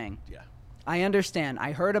what you're saying. Yeah. I understand.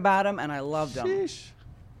 I heard about him and I loved him. Sheesh.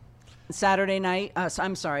 Friday night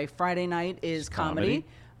is comedy.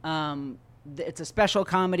 It's a special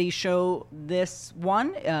comedy show, this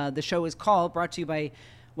one. The show is brought to you by,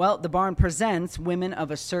 the Barn presents Women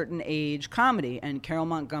of a Certain Age comedy. And Carol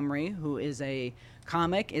Montgomery, who is a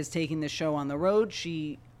comic, is taking the show on the road.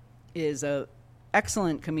 She is a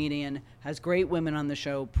excellent comedian, has great women on the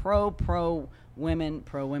show, pro women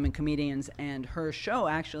comedians, and her show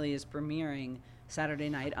actually is premiering Saturday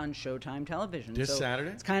night on Showtime Television. This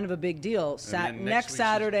Saturday? It's kind of a big deal. Next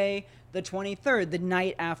Saturday, the 23rd, the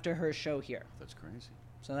night after her show here. That's crazy.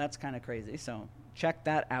 So that's kind of crazy. So check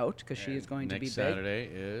that out because she is going to be big. Next Saturday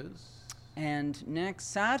is? And next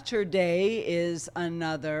Saturday is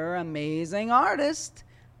another amazing artist,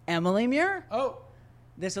 Emily Muir. Oh.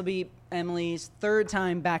 This will be Emily's third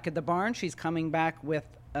time back at the Barn. She's coming back with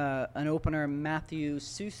an opener, Matthew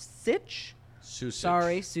Susich.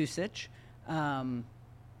 Susich.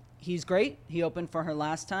 He's great. He opened for her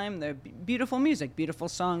last time. They're beautiful music, beautiful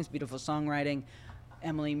songs, beautiful songwriting.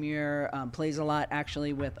 Emily Muir plays a lot,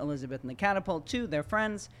 actually, with Elizabeth and the Catapult, too. They're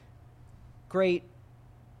friends. Great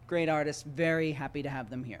artists. Very happy to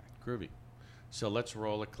have them here. Groovy. So let's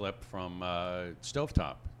roll a clip from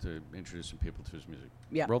Stovetop to introduce some people to his music.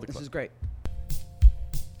 Yeah, roll the clip. This is great.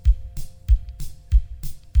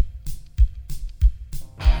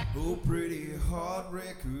 Oh, pretty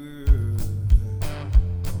heartbreaker,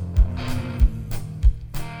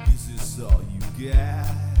 is this all you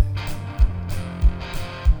got?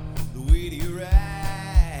 The weight of your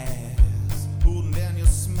eyes, holding down your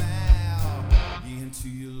smile, into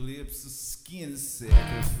your lips, a skin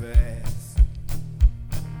sacrifice.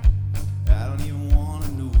 I don't even want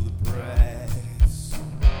to know the price.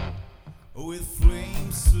 Oh, with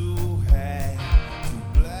flames so high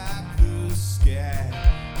to black the sky.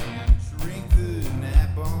 Drink the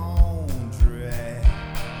night bone dry.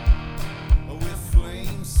 With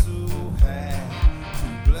flames so high to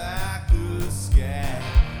black the sky,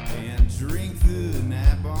 and drink the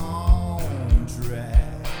night bone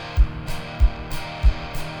dry.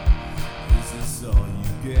 Is this all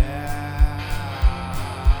you got?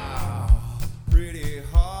 Pretty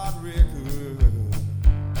hard record.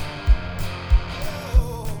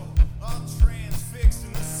 Oh, all transfixed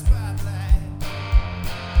in the spotlight.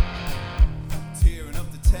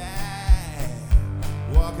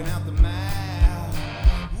 Walking out the mile,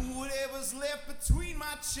 whatever's left between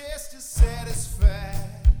my chest is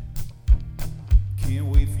satisfied. Can't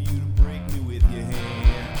wait for you to break me with your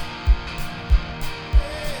hand.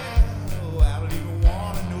 Oh, I don't even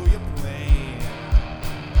want to know your plan.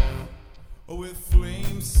 Oh, with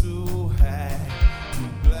flames so high to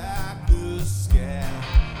black the sky,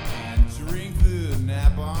 and drink the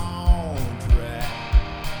night bone dry.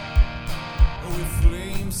 Oh, with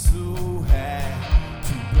flames so high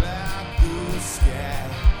black the sky,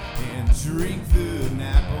 and drink the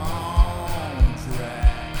night bone dry.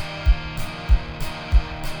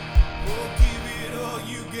 Oh, give it all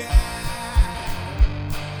you got.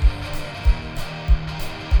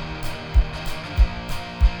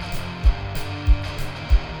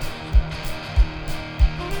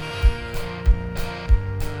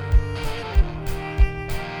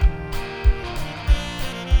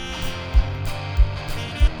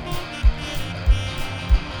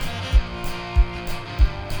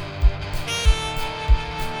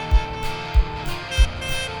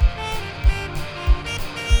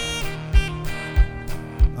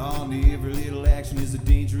 Every little action is a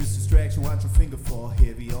dangerous distraction. Watch your finger fall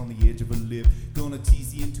heavy on the edge of a lip. Gonna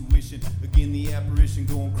tease the intuition again. in the apparition,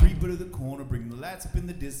 going creeper to the corner, bring the lights up in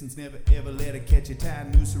the distance, never ever let it catch you, tie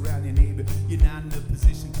a noose around your neighbor. You're not in a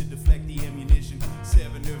position to deflect the ammunition.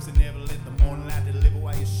 7 nerves that never let the morning light deliver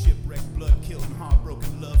while you're shipwrecked, blood killed and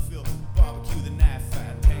heartbroken, love filled. Barbecue the knife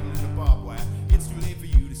fight, tangling the barbed wire. It's too late for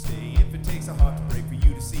you to stay. If it takes a heart to break for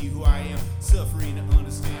you to see who I am, suffering to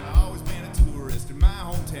understand. I've always been a tourist in my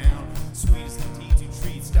hometown. Sweetest of teeth you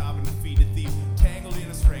treat, starving to feed a thief. Tangled in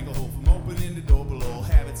a stranglehold from opening the door below.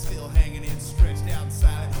 Habit still hanging in, stretched out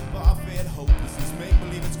inside. Bar-fed hopelessness, make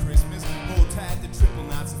believe it's Christmas. Hold tight the triple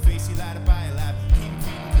knots, the face you light by your life. Keep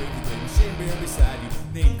feeding crazy, baby, shame bear beside you.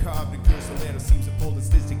 Name carved and curse, a letter seems to fold and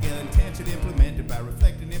stitched together. Intention implemented by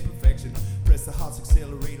reflecting imperfection. Press the heart's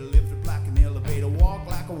accelerator, lift it like an elevator. Walk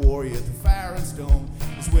like a warrior through fire and stone.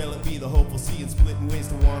 As well it be the hopeful seeing splitting ways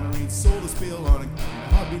to wandering. Soul to spill on a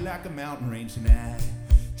heart be like a mountain range. And I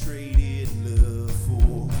traded love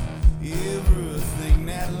for everything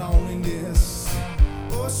that loneliness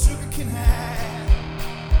or sugar can hide.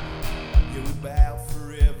 Yeah, we bow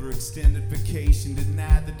forever, extended vacation,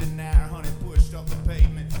 denied the denier, honey pushed off the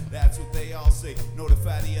pavement. That's what they all say,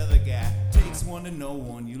 notify the other guy. Takes one to know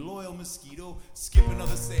one, you loyal mosquito. Skip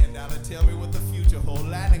another sand dollar, tell me what the future hold.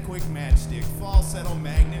 Lightning quick matchstick, falsetto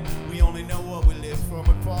magnet. We only know what we live from,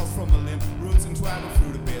 it falls from the limb. Roots entwined with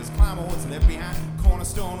fruit bears, climb on what's left behind.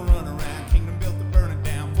 Cornerstone run around, kingdom built to burn it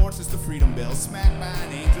down. Fortress the freedom bell, smacked by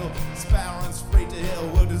an angel. Spiraling straight to hell,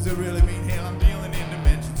 what does it really mean? Hell, I'm dealing in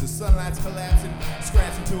dimensions. The sunlight's collapsing,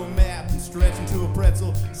 scratching to a map and stretching to a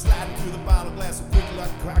pretzel. Sliding through the bottle glass so quick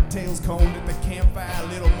like cocktails coned at the campfire. A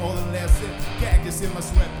little more than less than cactus in my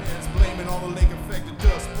sweatpants. Blaming all the lake-infected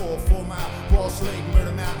dust for a 4-mile Walsh Lake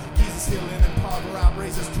murder mount. Jesus Hill in and Parker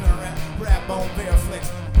operators turn around. Rap bone, Veriflex,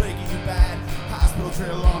 breaking you bad. Hospital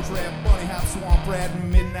trail, launch rap, bunny hop, swamp rat,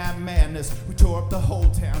 and midnight madness. We tore up the whole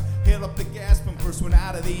town, held up the gas pump, first one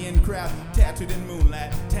out of the in crowd. Tattooed in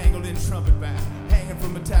moonlight, tangled in trumpet vine. Hanging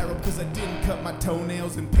from a tie rope cause I didn't cut my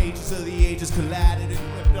toenails. And pages of the ages collided and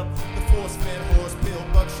ripped up the force-fed horse pill,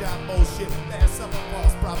 buckshot bullshit. Last summer,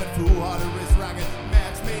 false prophet, foolhardy, wrist rocket.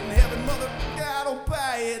 Match made in heaven, mother, I don't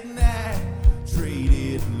buy it now.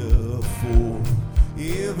 Traded love for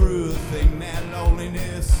everything that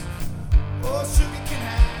loneliness or sugar can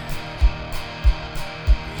hide.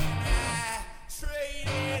 And I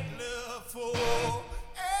traded love for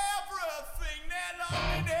everything that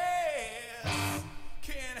loneliness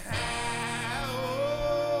can hide.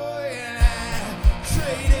 Oh, and I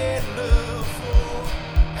traded love for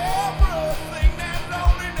everything that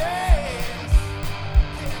loneliness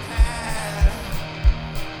can hide.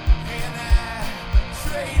 And I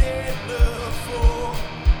traded love for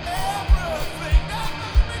everything that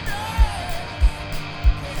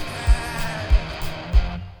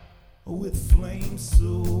with flames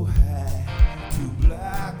so high to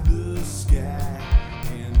block the sky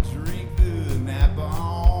and drink the night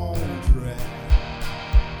bone dry.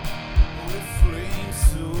 With flames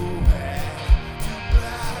so high to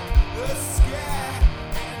block the sky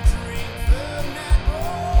and drink the night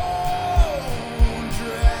bone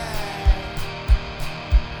dry.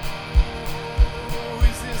 Oh,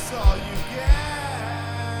 is this all you got?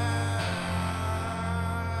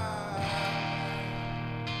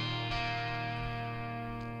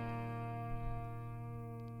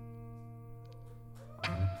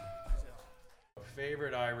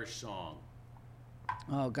 Favorite Irish song?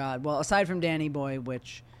 Oh God! Well, aside from Danny Boy,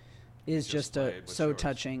 which is just so yours?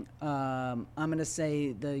 touching, I'm gonna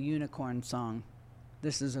say the Unicorn song.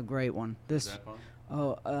 This is a great one. This, Is that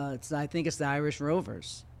one? I think it's the Irish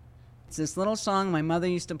Rovers. It's this little song. My mother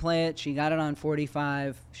used to play it. She got it on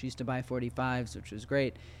 45. She used to buy 45s, which was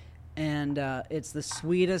great. And it's the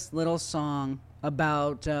sweetest little song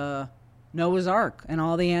about Noah's Ark and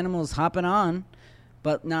all the animals hopping on,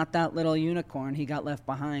 but not that little unicorn. He got left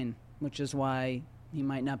behind, which is why he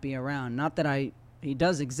might not be around. Not that he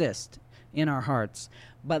does exist in our hearts,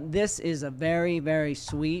 but this is a very, very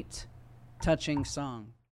sweet, touching song.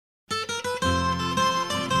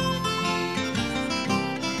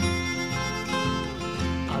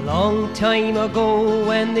 A long time ago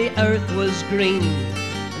when the earth was green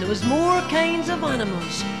and there was more kinds of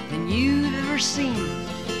animals than you'd ever seen,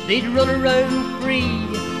 they'd run around free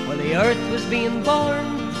while the earth was being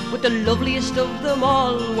born. But the loveliest of them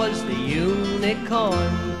all was the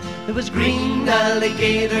unicorn. There was green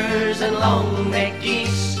alligators and long-necked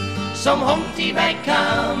geese, some humpty-backed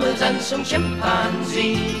camels and some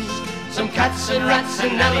chimpanzees, some cats and rats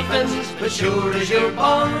and elephants, but sure as you're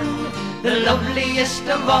born, the loveliest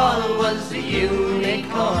of all was the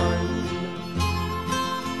unicorn.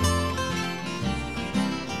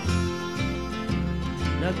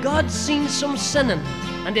 Now God's seen some sinning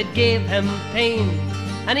and it gave him pain.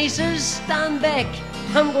 And he says, stand back,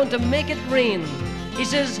 I'm going to make it rain. He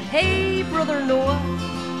says, hey, brother Noah,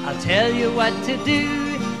 I'll tell you what to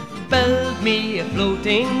do. Build me a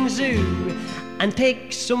floating zoo and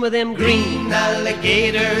take some of them green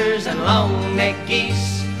alligators and long-necked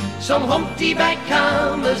geese, some humpty-back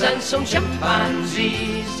camels and some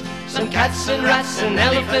chimpanzees, some cats and rats and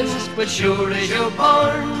elephants, but sure as you're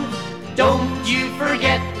born, don't you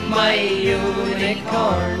forget my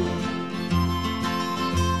unicorn.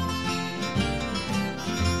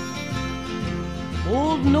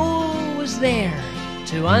 Old Noah was there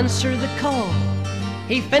to answer the call.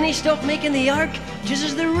 He finished up making the ark just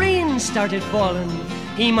as the rain started falling.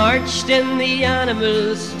 He marched in the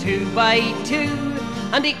animals 2 by 2,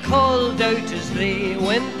 and he called out as they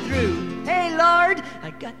went through, hey Lord,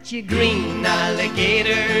 I got you green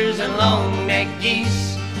alligators and long-necked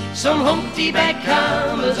geese, some humpty-back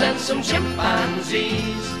camels and some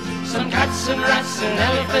chimpanzees, some cats and rats and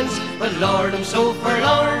elephants, but Lord, I'm so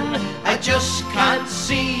forlorn, I just can't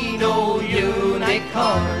see no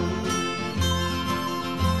unicorn.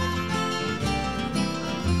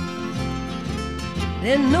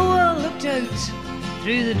 Then Noah looked out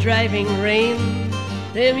through the driving rain.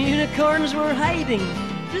 Them unicorns were hiding,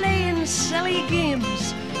 playing silly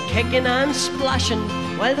games, kicking and splashing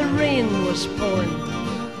while the rain was pouring.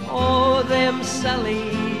 Oh, them silly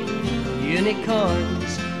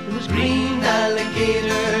unicorns. There was green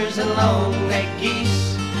alligators and long-necked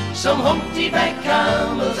geese, some humpty-back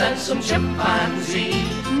camels and some chimpanzees.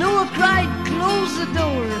 Noah cried, close the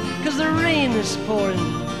door, 'cause the rain is pouring,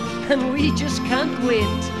 and we just can't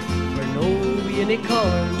wait for no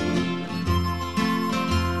unicorn.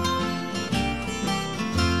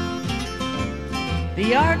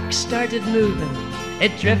 The ark started moving,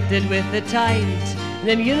 it drifted with the tide.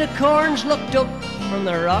 Them unicorns looked up from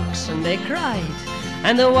the rocks and they cried,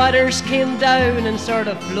 and the waters came down and sort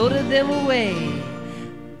of floated them away.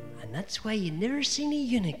 And that's why you never seen a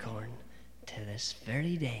unicorn to this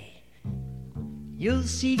very day. You'll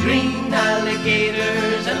see green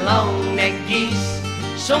alligators and long-necked geese,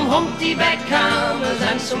 some humpty-back camels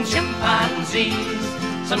and some chimpanzees,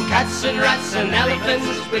 some cats and rats and elephants,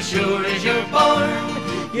 but sure as you're born,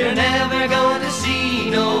 you're never going to